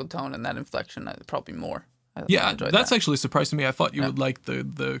that vocal tone and that inflection probably more. I enjoyed that's that. actually surprising me. I thought you would like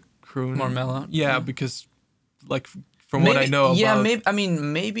the croon More mellow. Yeah, because like from what I know about,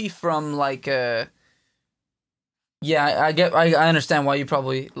 maybe from like I understand why you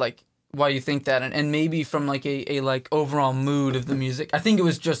probably like why you think that, and maybe from like a like overall mood of the music. I think it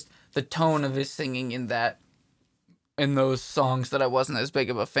was just the tone of his singing in those songs that I wasn't as big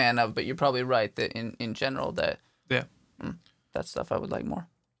of a fan of, but you're probably right that in general that that stuff I would like more.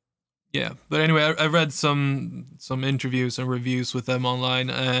 Yeah, but anyway, I read some interviews and reviews with them online,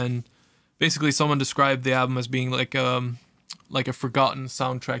 and basically someone described the album as being like a forgotten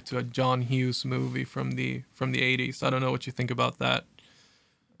soundtrack to a John Hughes movie from the 80s. I don't know what you think about that.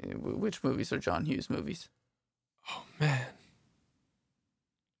 Which movies are John Hughes movies? Oh man,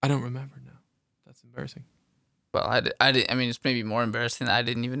 I don't remember now. That's embarrassing. Well, I mean, it's maybe more embarrassing that I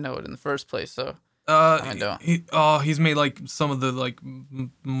didn't even know it in the first place. So I don't. He's made like some of the like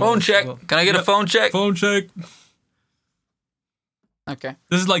phone check. Can I get a phone check? Phone check. Okay.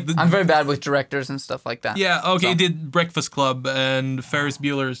 This is like I'm very bad with directors and stuff like that. Yeah. Okay. He did Breakfast Club and Ferris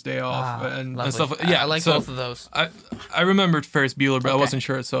Bueller's Day Off and stuff. Yeah, I like both of those. I remembered Ferris Bueller, but I wasn't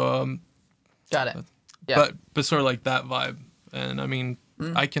sure. So got it. Yeah. But sort of like that vibe, and I mean,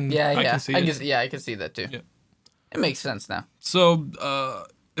 I can see it. I can see that too. Yeah. It makes sense now. So,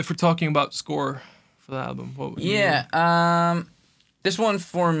 if we're talking about score for the album, what would you this one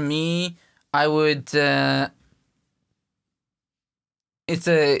for me, I would. It's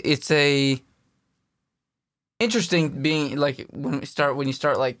a interesting being like when you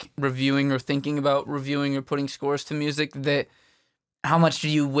start like reviewing or thinking about reviewing or putting scores to music, that how much do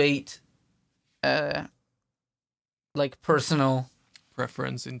you weight like personal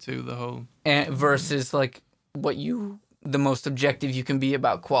preference into the whole versus like the most objective you can be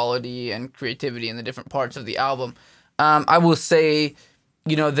about quality and creativity in the different parts of the album. I will say,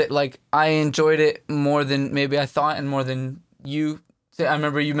 that like I enjoyed it more than maybe I thought and more than you. I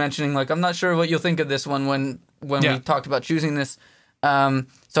remember you mentioning like, I'm not sure what you'll think of this one when we talked about choosing this. So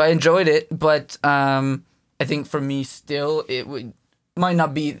I enjoyed it, but I think for me still might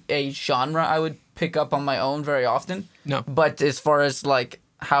not be a genre I would pick up on my own very often. No. But as far as like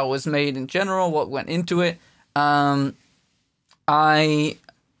how it was made in general, what went into it, I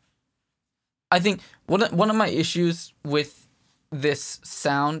think one of my issues with this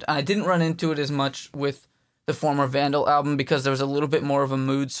sound, and I didn't run into it as much with the former Vandal album because there was a little bit more of a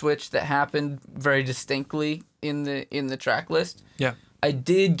mood switch that happened very distinctly in the track list. Yeah. I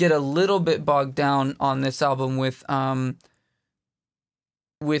did get a little bit bogged down on this album with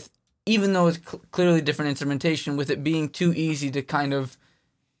even though it's clearly different instrumentation, with it being too easy to kind of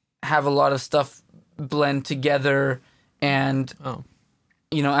have a lot of stuff blend together and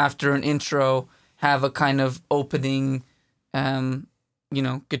after an intro have a kind of opening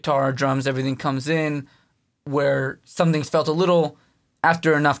guitar, drums, everything comes in, where something's felt a little,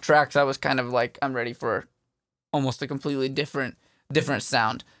 after enough tracks, I was kind of like, I'm ready for almost a completely different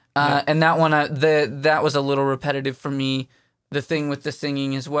sound. And that one, that was a little repetitive for me. The thing with the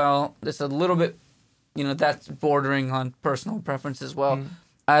singing as well, just a little bit, that's bordering on personal preference as well.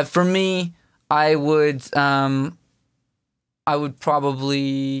 For me, I would go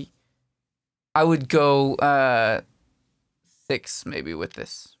 6 maybe with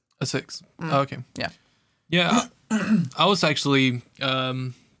this. A 6. Okay. Yeah. Yeah, I was actually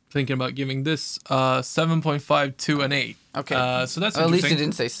thinking about giving this 7.5 to an 8. Okay. So that's at least interesting. you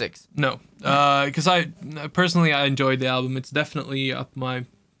didn't say 6. No, because I personally enjoyed the album. It's definitely up my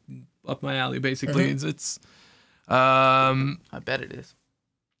alley. Basically, it's. I bet it is.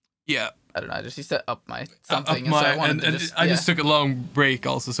 Yeah. I don't know. I just used to up my something, up my, and so I wanted and to just. I just took a long break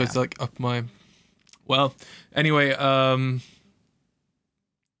also, so it's like up my. Well, anyway,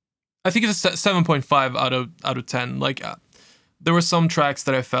 I think it's a 7.5 out of 10. Like, there were some tracks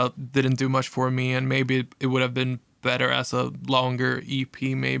that I felt didn't do much for me, and maybe it would have been better as a longer EP,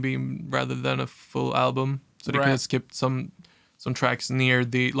 maybe rather than a full album. So they could have skipped some some tracks near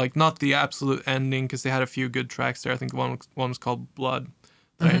the like not the absolute ending because they had a few good tracks there. I think one was called Blood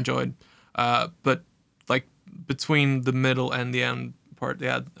that I enjoyed, but like between the middle and the end part, they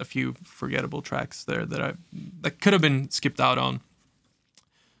had a few forgettable tracks there that could have been skipped out on.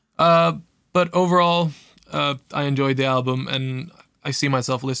 But overall, I enjoyed the album, and I see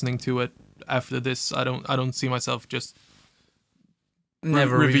myself listening to it after this. I don't see myself just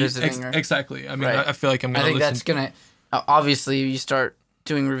Never revisiting. Exactly. I mean, Right. I feel like I'm gonna. I think listen. that's gonna. Obviously, you start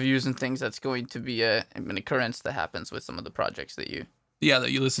doing reviews and things. That's going to be an occurrence that happens with some of the projects that you. Yeah,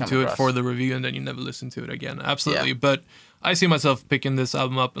 that you listen come to across. it for the review and then you never listen to it again. Absolutely. Yeah. But I see myself picking this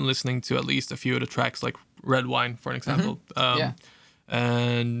album up and listening to at least a few of the tracks, like Red Wine, for an example. Yeah.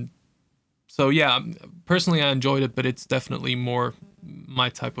 And so, yeah, personally, I enjoyed it, but it's definitely more my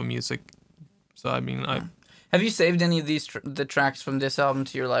type of music. So, I mean, Have you saved any of these the tracks from this album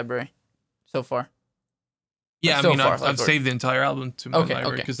to your library so far? yeah, I so mean, far, I've like, saved the entire album to my Okay,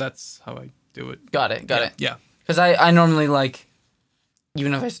 library okay. because that's how I do it. Got it. Got it. Yeah. Because I normally like,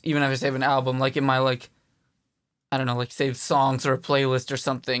 even if I save an album, like in my like, I don't know, like save songs or a playlist or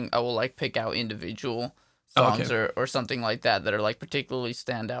something, I will like pick out individual songs or something like that are like particularly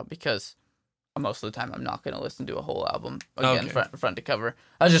stand out because most of the time I'm not going to listen to a whole album again Okay. front to cover.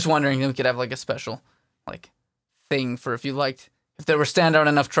 I was just wondering if we could have like a special like thing for if there were standout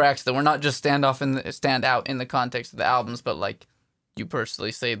enough tracks that were not just stand out in the context of the albums, but like you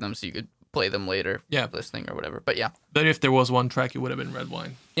personally save them so you could play them later, Yeah. listening or whatever. But yeah, But if there was one track, it would have been Red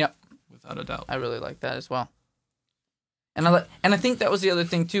Wine. Yeah. Without a doubt. I really like that as well. And I think that was the other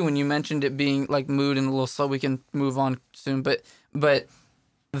thing too when you mentioned it being like mood and a little slow. We can move on soon, but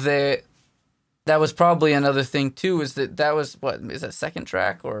that was probably another thing too. Is that was what is that second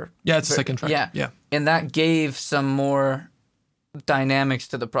track or Yeah, it's the second track. Yeah, Yeah. and that gave some more dynamics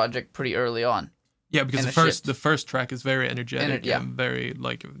to the project pretty early on. Yeah, because And the first track is very energetic yeah. and very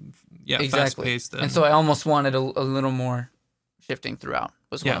like fast Exactly. paced. And so I almost wanted a little more shifting throughout.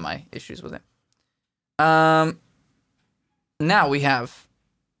 Was one Yeah. of my issues with it. Now we have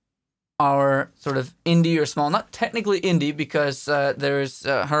our sort of indie or small, not technically indie because there's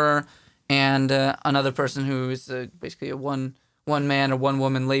her and another person who is basically a one man or one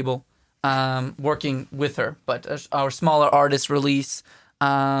woman label working with her, but our smaller artist release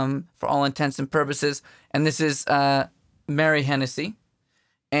for all intents and purposes. And this is Mary Hennessy,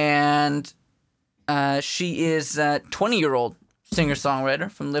 and she is a 20-year-old singer-songwriter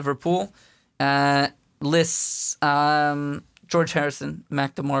from Liverpool. Lists George Harrison,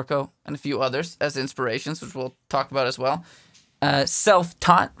 Mac DeMarco, and a few others as inspirations, which we'll talk about as well.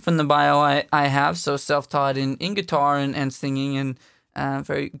 Self-taught from the bio I have, so self-taught in guitar and singing and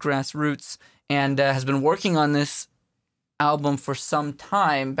very grassroots, and has been working on this album for some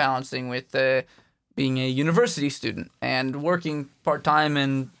time, balancing with being a university student and working part-time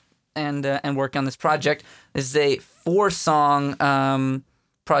and work on this project. This is a 4-song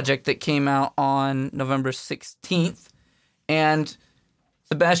project that came out on November 16th. And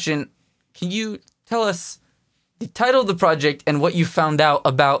Sebastian, can you tell us the title of the project and what you found out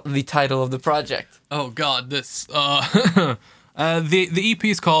about the title of the project? Oh God, this the EP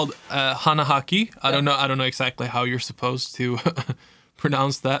is called Hanahaki. I don't know exactly how you're supposed to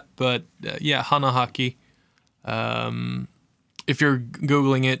pronounce that, but yeah, Hanahaki. If you're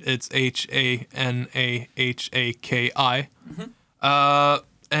googling it, it's Hanahaki.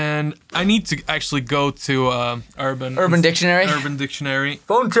 And I need to actually go to Urban Dictionary. Urban Dictionary.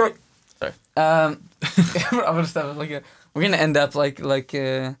 Phone check. Sorry. I'm gonna stop it. We're gonna end up like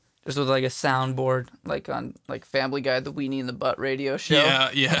just with like a soundboard, like on like Family Guy, the Weenie in the Butt radio show.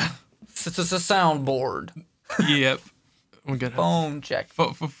 Yeah. It's a soundboard. Yep. We're gonna Phone check.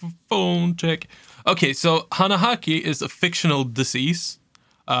 phone check. Okay, so Hanahaki is a fictional disease.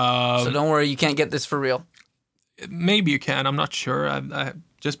 So don't worry, you can't get this for real. Maybe you can. I'm not sure. I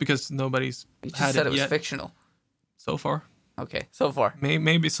just because nobody's You just had said it it was yet fictional. so far. Okay, so far.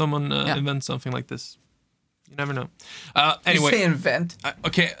 Maybe someone invents something like this. You never know. Anyway, You say invent.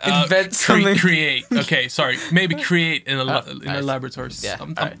 okay. Invent something. Create. Okay, sorry. Maybe create in a nice. laboratory. Yeah,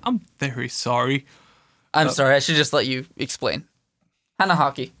 alright. I'm very sorry. I'm sorry, I should just let you explain.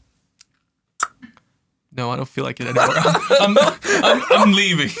 Hanahaki. No, I don't feel like it anymore. I'm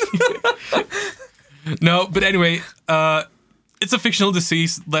leaving. No, but anyway, it's a fictional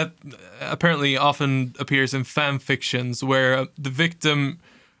disease that apparently often appears in fan fictions where the victim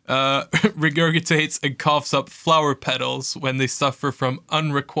regurgitates and coughs up flower petals when they suffer from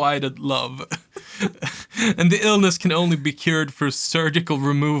unrequited love. And the illness can only be cured through surgical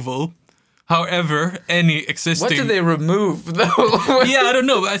removal. However, any existing. What did they remove though? Yeah, I don't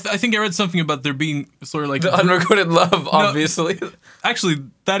know. I think I read something about there being sort of like The unrecorded love, obviously. Actually,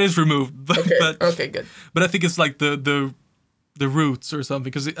 that is removed. But, Okay, good. But I think it's like the roots or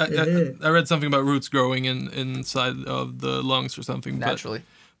something, because I read something about roots growing inside of the lungs or something. Naturally. But,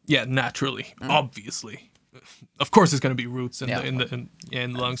 yeah, naturally, obviously. Of course, it's going to be roots in the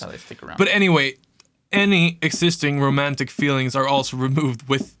lungs. That's how they stick around. But anyway, any existing romantic feelings are also removed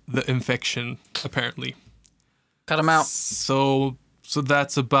with the infection, apparently. Cut them out. So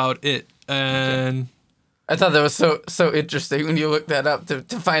that's about it. And I thought that was so interesting when you looked that up to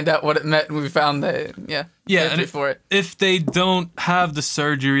find out what it meant, and we found that and for it. if they don't have the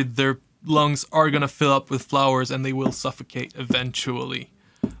surgery, their lungs are gonna fill up with flowers and they will suffocate eventually.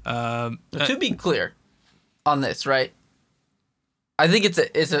 To be clear on this, right? I think it's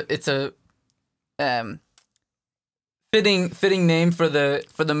a fitting name for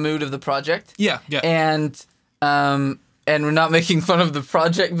the mood of the project. Yeah. And we're not making fun of the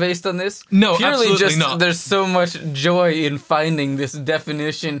project based on this. No, purely absolutely just not. There's so much joy in finding this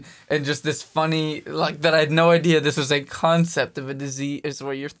definition and just this funny, like, that I had no idea this was a concept of a disease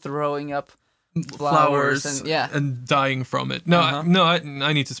where you're throwing up flowers and dying from it. No,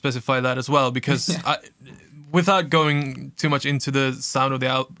 I need to specify that as well, because without going too much into the sound of the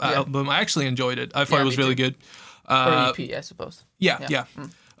album, I actually enjoyed it. I thought it was really good. Or EP, I suppose. Yeah.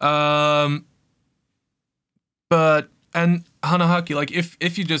 But and Hanahaki, like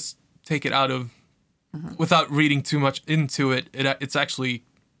if you just take it out of without reading too much into it, it's actually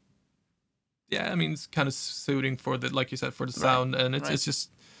it's kind of suiting for the, like you said, for the sound, and it's just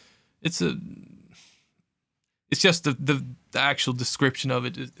the actual description of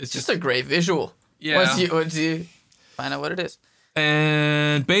it. It's just a great visual. Yeah. Once you find out what it is.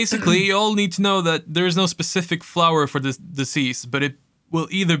 And basically, you all need to know that there is no specific flower for this disease, but it will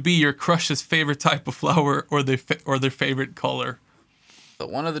either be your crush's favorite type of flower or their favorite color. So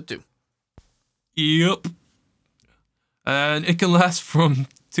one of the two. Yep. And it can last from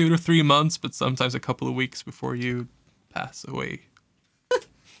 2 to 3 months, but sometimes a couple of weeks before you pass away.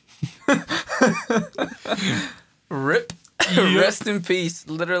 Rip. Yep. Rest in peace.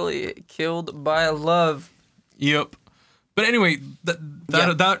 Literally killed by love. Yep. But anyway,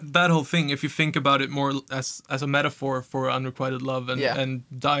 that whole thing, if you think about it more as a metaphor for unrequited love and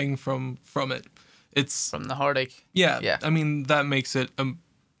dying from it, it's from the heartache. Yeah. I mean, that makes it an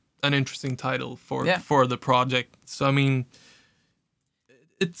interesting title for the project. So I mean,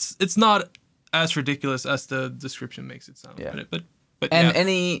 it's not as ridiculous as the description makes it sound. Yeah. But and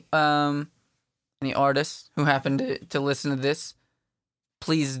any artists who happen to listen to this,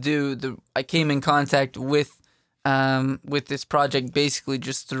 please do. I came in contact with this project basically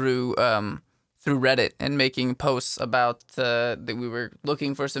just through Reddit and making posts about that we were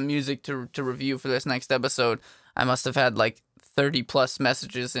looking for some music to review for this next episode. I must have had like 30 plus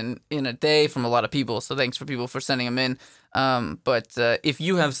messages in a day from a lot of people, so thanks for people for sending them in. But if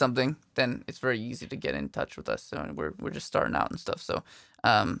you have something, then it's very easy to get in touch with us. So we're just starting out and stuff. So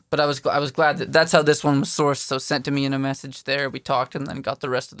but I was glad that's how this one was sourced. So sent to me in a message there. We talked and then got the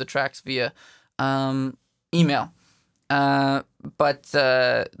rest of the tracks via email. But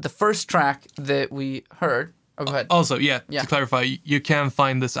the first track that we heard. Oh, go ahead. Also, to clarify, you can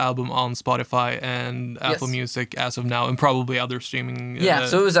find this album on Spotify and Apple Music as of now, and probably other streaming.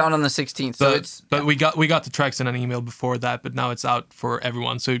 So it was out on the 16th. But we got the tracks in an email before that, but now it's out for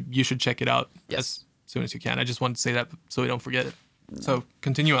everyone. So you should check it out as soon as you can. I just wanted to say that so we don't forget it. So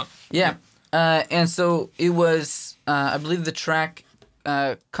continue on. Yeah, and so it was. I believe the track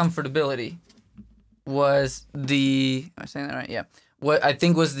 "Comfortability" was the. Am I saying that right? Yeah. What I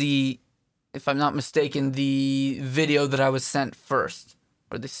think was the. If I'm not mistaken, the video that I was sent first,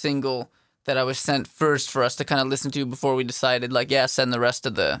 or the single that I was sent first for us to kind of listen to before we decided, send the rest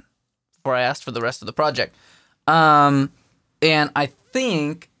of before I asked for the rest of the project. And I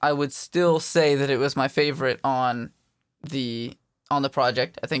think I would still say that it was my favorite on the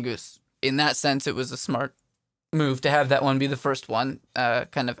project. I think it was, in that sense, it was a smart move to have that one be the first one,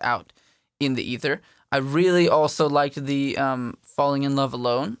 kind of out in the ether. I really also liked the Falling in Love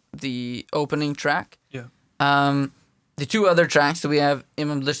Alone, the opening track. Yeah. The two other tracks that we have,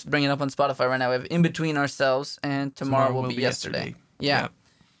 I'm just bringing it up on Spotify right now. We have In Between Ourselves and Tomorrow Will Be Yesterday. Yeah.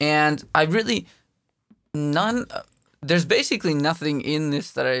 And I really, there's basically nothing in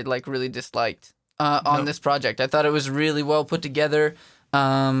this that I really disliked on this project. I thought it was really well put together,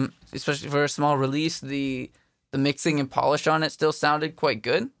 especially for a small release. The mixing and polish on it still sounded quite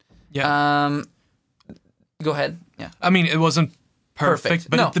good. Yeah. Go ahead. Yeah. I mean, it wasn't perfect.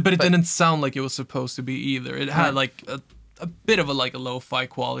 But it but didn't sound like it was supposed to be either. It had a bit of a like a lo-fi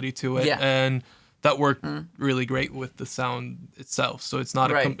quality to it, Yeah. and that worked really great with the sound itself. So it's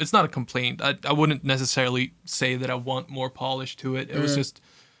not Right. it's not a complaint. I wouldn't necessarily say that I want more polish to it. It was just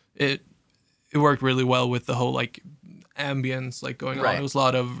it worked really well with the whole like ambience like going on. Right. It was a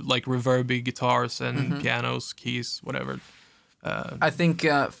lot of like reverby guitars and pianos, keys, whatever. I think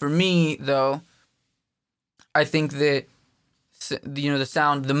for me though, I think that the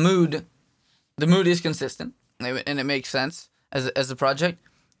sound, the mood is consistent, and it makes sense as a project.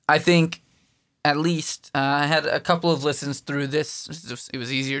 I think at least I had a couple of listens through this. It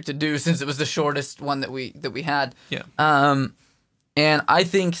was easier to do since it was the shortest one that we had. Yeah. And I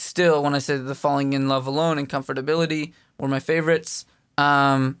think still, when I said the Falling in Love Alone and Comfortability were my favorites,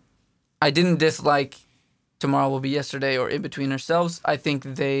 I didn't dislike Tomorrow Will Be Yesterday or In Between Ourselves. I think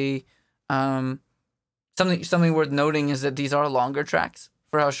they, something worth noting is that these are longer tracks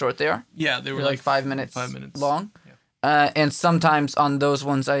for how short they are. Yeah, they were They're like 5 minutes, long. Yeah. And sometimes on those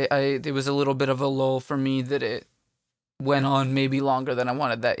ones, there was a little bit of a lull for me that it went on maybe longer than I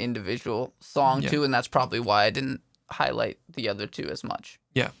wanted that individual song to, and that's probably why I didn't highlight the other two as much.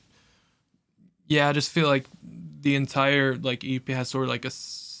 Yeah, I just feel like the entire like EP has sort of like a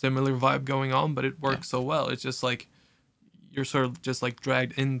similar vibe going on, but it works so well. It's just like you're sort of just like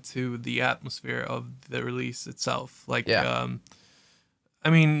dragged into the atmosphere of the release itself. Like, I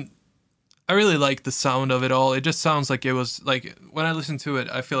mean, I really like the sound of it all. It just sounds like it was like when I listen to it,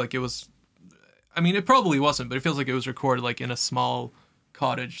 I feel like it was. I mean, it probably wasn't, but it feels like it was recorded like in a small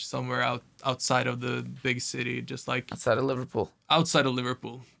cottage somewhere outside of the big city, just like outside of Liverpool.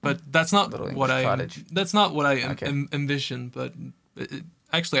 But that's not Little what English I. cottage. That's not what I Okay. envisioned. But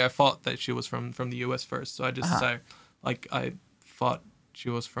actually, I thought that she was from the U.S. first, so I just I thought she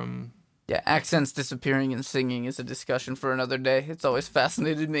was from. Yeah, accents disappearing and singing is a discussion for another day. It's always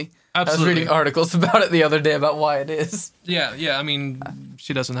fascinated me. Absolutely. I was reading articles about it the other day about why it is. Yeah. I mean,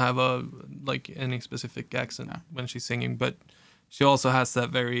 she doesn't have any specific accent when she's singing, but she also has that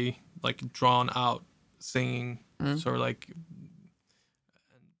very like drawn out singing, sort of like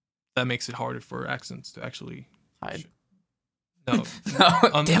that makes it harder for accents to actually Hide. No,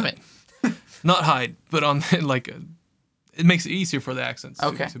 Damn it. not hide, but on like it makes it easier for the accents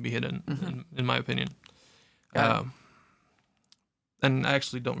to be hidden, in my opinion. Got it. And I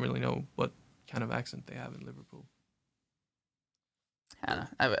actually don't really know what kind of accent they have in Liverpool.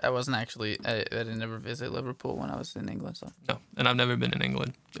 I wasn't actually. I didn't ever visit Liverpool when I was in England, so. No, and I've never been in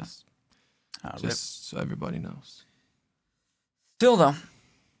England. Just Rip. so everybody knows. Still though,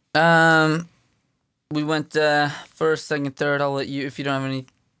 we went first, second, third. I'll let you, if you don't have any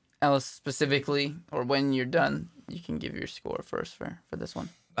else specifically, or when you're done, you can give your score first for this one.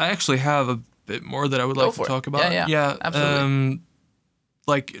 I actually have a bit more that I would like to talk about. Yeah, absolutely.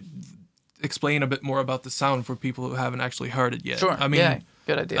 Like explain a bit more about the sound for people who haven't actually heard it yet. Sure. I mean,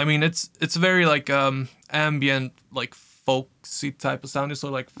 good idea. I mean, it's very like ambient, like folksy type of sound. It's sort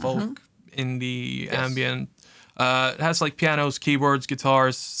of like folk indie ambient. It has like pianos, keyboards,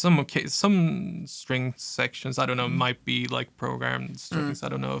 guitars, some string sections. I don't know. Might be like programmed strings. I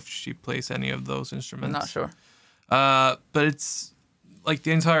don't know if she plays any of those instruments. I'm not sure. But it's like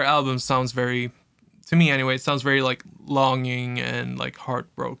the entire album sounds very, to me anyway, it sounds very like longing and like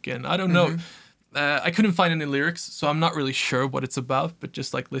heartbroken. I don't know. I couldn't find any lyrics, so I'm not really sure what it's about, but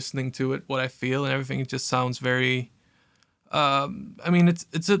just like listening to it, what I feel and everything, it just sounds very, I mean, it's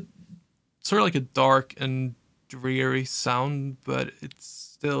a sort of like a dark and dreary sound, but it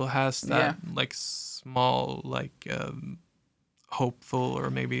still has that like small, like hopeful or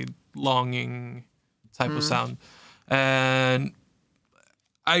maybe longing type of sound. And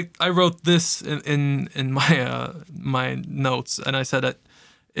I wrote this in my my notes, and I said that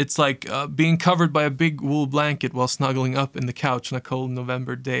it's like being covered by a big wool blanket while snuggling up in the couch on a cold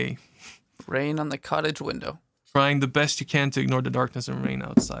November day. Rain on the cottage window. Trying the best you can to ignore the darkness and rain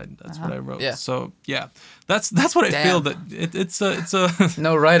outside. That's what I wrote. Yeah. So yeah, that's what I feel. That it's a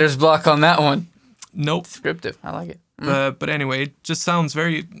No writer's block on that one. Nope. Descriptive. I like it. But anyway, it just sounds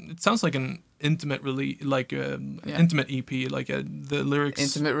very. It sounds like an intimate like intimate EP. Like the lyrics.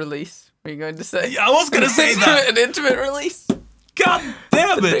 Intimate release. What are you going to say? Yeah, I was gonna say that. An intimate release. God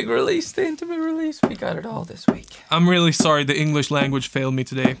damn The it! big release. The intimate release. We got it all this week. I'm really sorry the English language failed me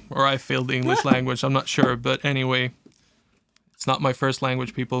today, or I failed the English language. I'm not sure, but anyway, it's not my first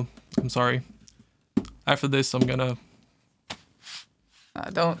language, people. I'm sorry. After this, I'm gonna.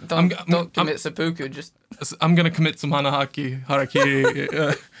 Don't commit seppuku. Just I'm gonna commit some harakiri.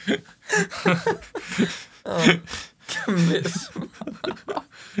 commit.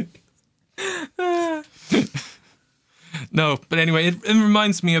 No, but anyway, it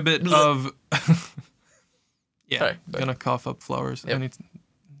reminds me a bit of. Yeah, Sorry, go gonna cough up flowers. Yep.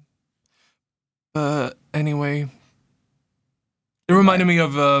 Anyway, it reminded me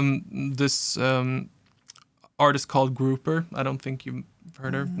of this artist called Grouper. I don't think you've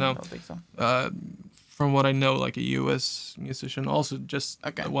heard her. I No. don't think so. From what I know, like a U.S. musician, also just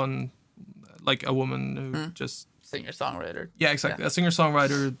Okay. one, like a woman who just Singer-songwriter. yeah, exactly, a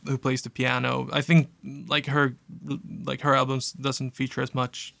singer-songwriter who plays the piano. I think like her albums doesn't feature as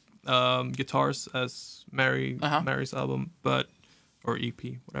much guitars as Mary's album, or EP,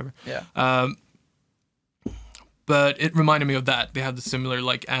 whatever. Yeah. But it reminded me of that. They had the similar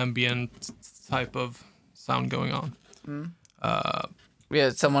like ambient type of sound going on. We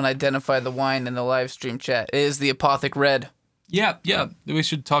had someone identify the wine in the live stream chat. It is the Apothic Red. Yeah. We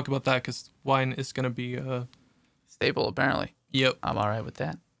should talk about that because wine is gonna be. Staple, apparently. Yep. I'm all right with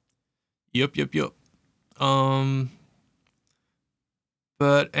that. Yep.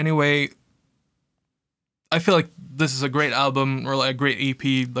 But anyway, I feel like this is a great album or like a great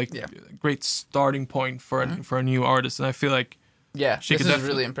EP, like a great starting point for a new artist, and I feel like Yeah, She this could is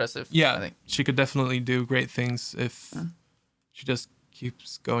really impressive. yeah, I think. she could definitely do great things if she just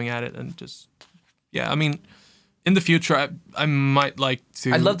keeps going at it and just I mean, in the future, I might like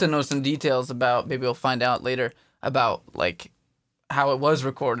to. I'd love to know some details about. Maybe we'll find out later about like how it was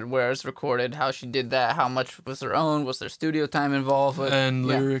recorded, where it's recorded, how she did that, how much was her own, was there studio time involved with, and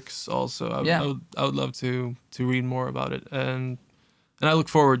lyrics also. I would love to read more about it, and I look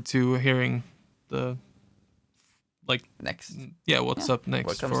forward to hearing the like next what's up next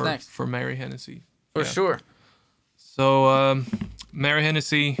What comes next. for Mary Hennessy. for sure. So Mary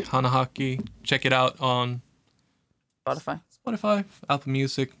Hennessy, Hanahaki, check it out on Spotify, Apple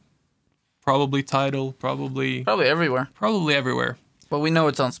Music, probably Tidal, probably everywhere. everywhere. But we know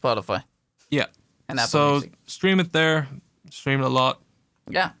it's on Spotify Yeah. and Apple So Music. stream it there. Stream it a lot.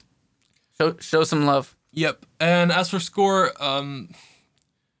 Yeah, show some love. Yep. And as for score,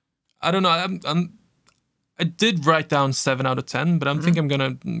 I don't know. I did write down 7 out of 10, but I think I'm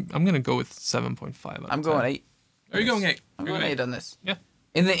gonna go with 7.5 out of 10. I'm going 8. Are you going 8? I'm going 8 on this. Yeah.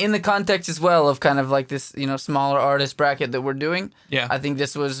 In the context as well of kind of like this, smaller artist bracket that we're doing. Yeah. I think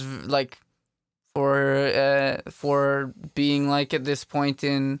this was like for being like at this point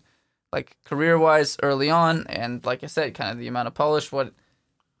in like career-wise early on, and like I said, kind of the amount of polish, what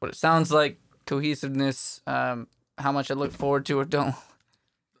it sounds like, cohesiveness, how much I look forward to or don't.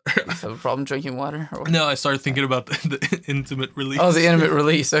 You have a problem drinking water? Or... No, I started thinking about the intimate release. Oh, the intimate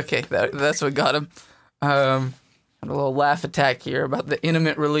release. Okay, that's what got him. A little laugh attack here about the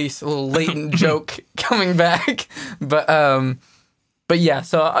intimate release, a little latent joke coming back, but yeah.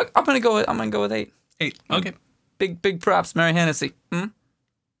 So I'm gonna go with 8. 8. Okay. Big props, Mary Hennessy.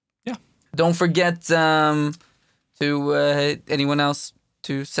 Yeah. Don't forget to anyone else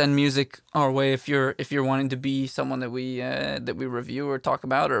to send music our way if you're wanting to be someone that we review or talk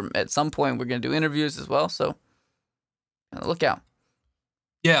about, or at some point we're gonna do interviews as well. So look out.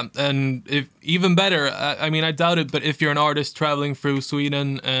 Yeah, and if even better, I mean, I doubt it, but if you're an artist traveling through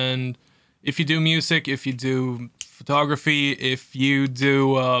Sweden, and if you do music, if you do photography, if you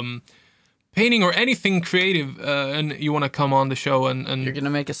do painting or anything creative, and you want to come on the show and You're gonna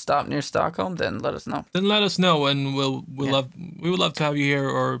make a stop near Stockholm, then let us know. then let us know, and we would love to have you here,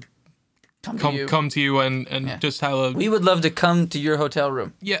 or come to you and just have a We would love to come to your hotel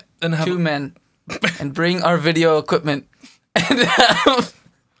room, and have 2 men, and bring our video equipment, and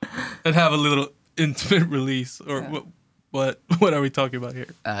a little intimate release, or what are we talking about here?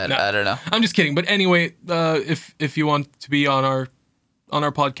 I don't know. I'm just kidding. But anyway, if you want to be on our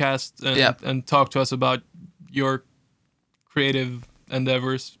podcast and talk to us about your creative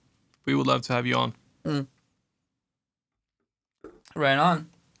endeavors, we would love to have you on. Right on.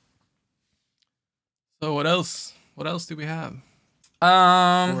 So what else? What else do we have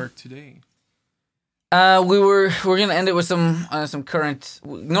for today? We're gonna end it with some current.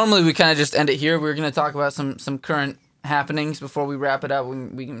 Normally we kind of just end it here. We're gonna talk about some current happenings before we wrap it up.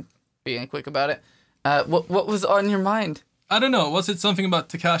 We can be quick about it. What was on your mind? I don't know. Was it something about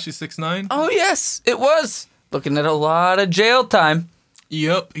Tekashi 6ix9ine? Oh yes, it was. Looking at a lot of jail time.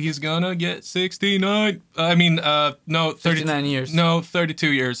 Yep, he's gonna get 69. I mean, no, 69 years. No,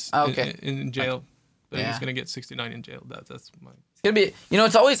 32 years. Okay. In jail. But Yeah. he's gonna get 69 in jail. That's my. It's gonna be.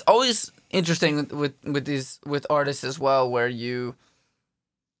 It's always interesting with artists as well, where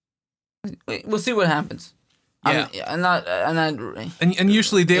we'll see what happens. Yeah. I'm not And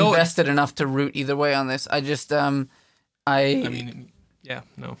usually they all. invested enough to root either way on this. I just I mean, yeah,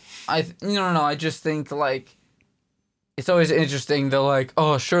 no. No. I just think like it's always interesting. They're like,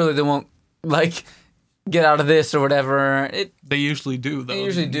 oh, surely they won't like get out of this or whatever. They usually do, though. They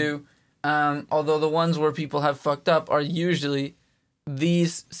usually do, Although the ones where people have fucked up are usually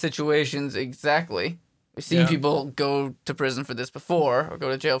these situations exactly. We've seen people go to prison for this before, or go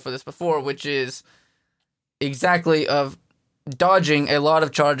to jail for this before, which is exactly of dodging a lot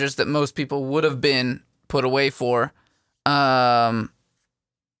of charges that most people would have been put away for. And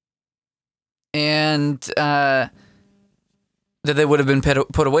that they would have been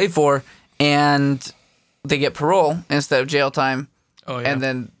put away for, and they get parole instead of jail time. Oh, yeah. And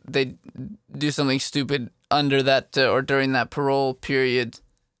then they do something stupid under that or during that parole period,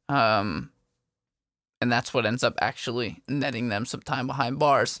 and that's what ends up actually netting them some time behind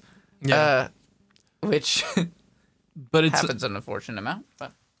bars. Yeah. Which but it's happens an unfortunate amount.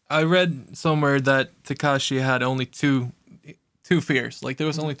 But I read somewhere that Tekashi had only two fears. Like there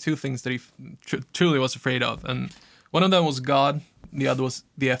was only two things that he truly was afraid of, and one of them was God, the other was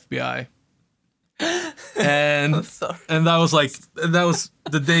the FBI. And and that was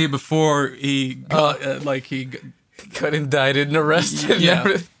the day before he got got indicted and arrested. Yeah. And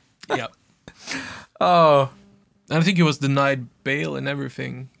everything. Yeah. Oh. And I think he was denied bail and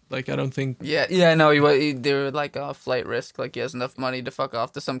everything. Like I don't think. Yeah. No, they were like a flight risk. Like he has enough money to fuck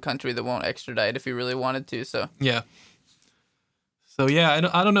off to some country that won't extradite if he really wanted to. So. Yeah. So yeah,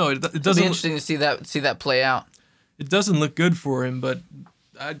 I don't know. It doesn't. It'll be interesting to see that play out. It doesn't look good for him, but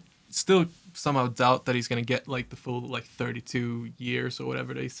I still somehow doubt that he's gonna get like the full 32 years or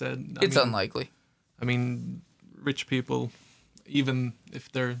whatever they said. It's unlikely. I mean, rich people, even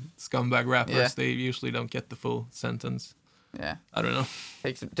if they're scumbag rappers, they usually don't get the full sentence. Yeah. I don't know.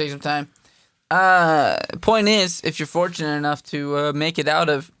 Take some time. Point is, if you're fortunate enough to make it out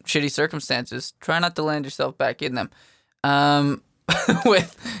of shitty circumstances, try not to land yourself back in them.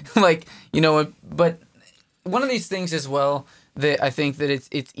 With but one of these things as well that I think that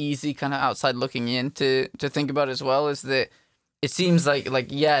it's easy kind of outside looking in to think about as well is that it seems like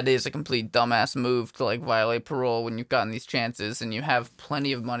it is a complete dumbass move to violate parole when you've gotten these chances and you have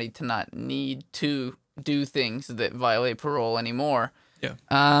plenty of money to not need to do things that violate parole anymore. Yeah.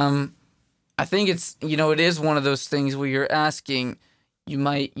 I think it's it is one of those things where you're asking, you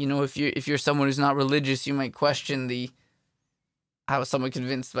might if you're someone who's not religious, you might question how is someone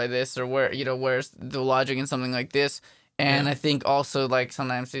convinced by this, or where's the logic in something like this. And I think also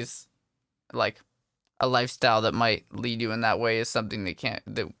sometimes it's a lifestyle that might lead you in that way is something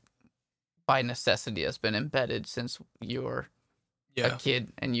that by necessity has been embedded since you're a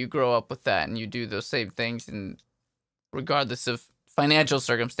kid and you grow up with that and you do those same things, and regardless of financial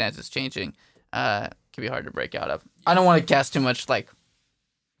circumstances changing, can be hard to break out of. I don't want to cast too much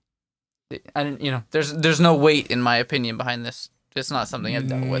there's no weight in my opinion behind this. It's not something I've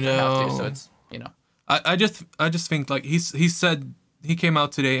dealt with. No. Have to, so it's I just think he said he came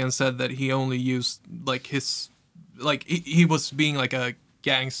out today and said that he only used he was being a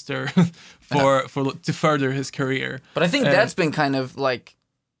gangster to further his career. But I think that's been kind of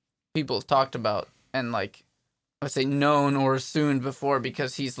people have talked about and let's say known or assumed before,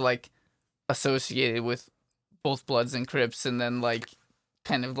 because he's associated with both Bloods and Crips, and then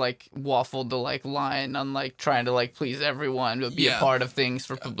kind of waffled the line on trying to please everyone but be a part of things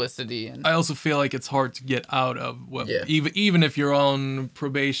for publicity. And I also feel like it's hard to get out of even if you're on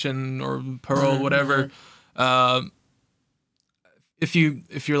probation or parole, whatever. If you're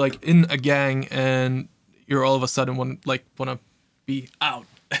in a gang and you're all of a sudden want to be out.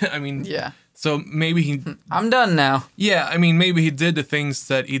 I mean, so maybe I'm done now. Yeah, I mean, maybe he did the things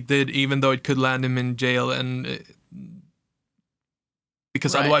that he did even though it could land him in jail, and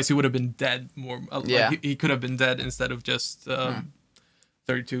because otherwise he would have been dead more. He could have been dead instead of just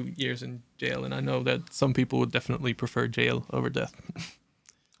 32 years in jail. And I know that some people would definitely prefer jail over death.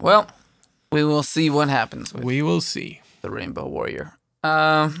 Well, we will see what happens. We will see. The Rainbow Warrior.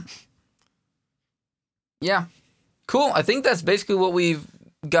 Yeah. Cool. I think that's basically what we've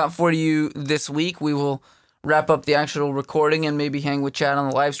got for you this week. We will wrap up the actual recording and maybe hang with Chad on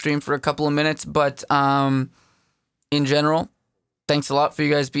the live stream for a couple of minutes. But in general, thanks a lot for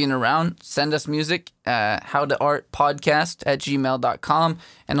you guys being around. Send us music, howtoartpodcast@gmail.com,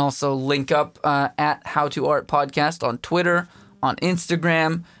 and also link up at howtoartpodcast on Twitter, on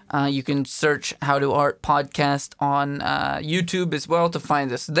Instagram. You can search How to Art Podcast on YouTube as well to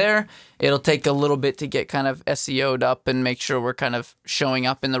find us there. It'll take a little bit to get kind of SEO'd up and make sure we're kind of showing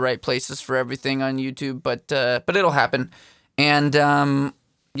up in the right places for everything on YouTube, but it'll happen. And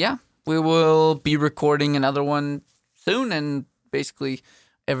we will be recording another one soon, and basically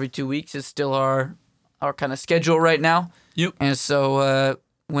every 2 weeks is still our kind of schedule right now. Yep. And so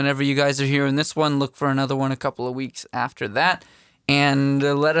whenever you guys are hearing this one, look for another one a couple of weeks after that. And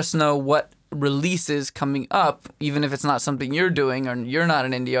let us know what releases coming up, even if it's not something you're doing or you're not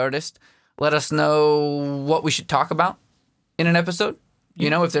an indie artist. Let us know what we should talk about in an episode. You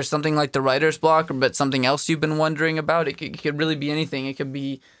know, if there's something like the writer's block, but something else you've been wondering about, it could really be anything. It could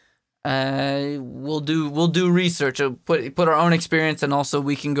be, we'll do research, put our own experience, and also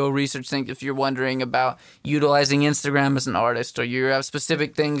we can go research things if you're wondering about utilizing Instagram as an artist, or you have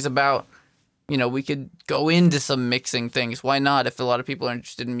specific things about, you know, we could go into some mixing things. Why not? If a lot of people are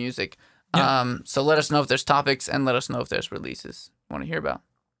interested in music, so let us know if there's topics, and let us know if there's releases you want to hear about.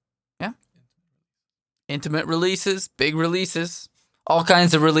 Yeah, intimate releases, big releases. All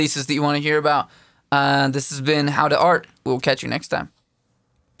kinds of releases that you want to hear about. This has been How to Art. We'll catch you next time.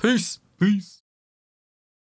 Peace. Peace.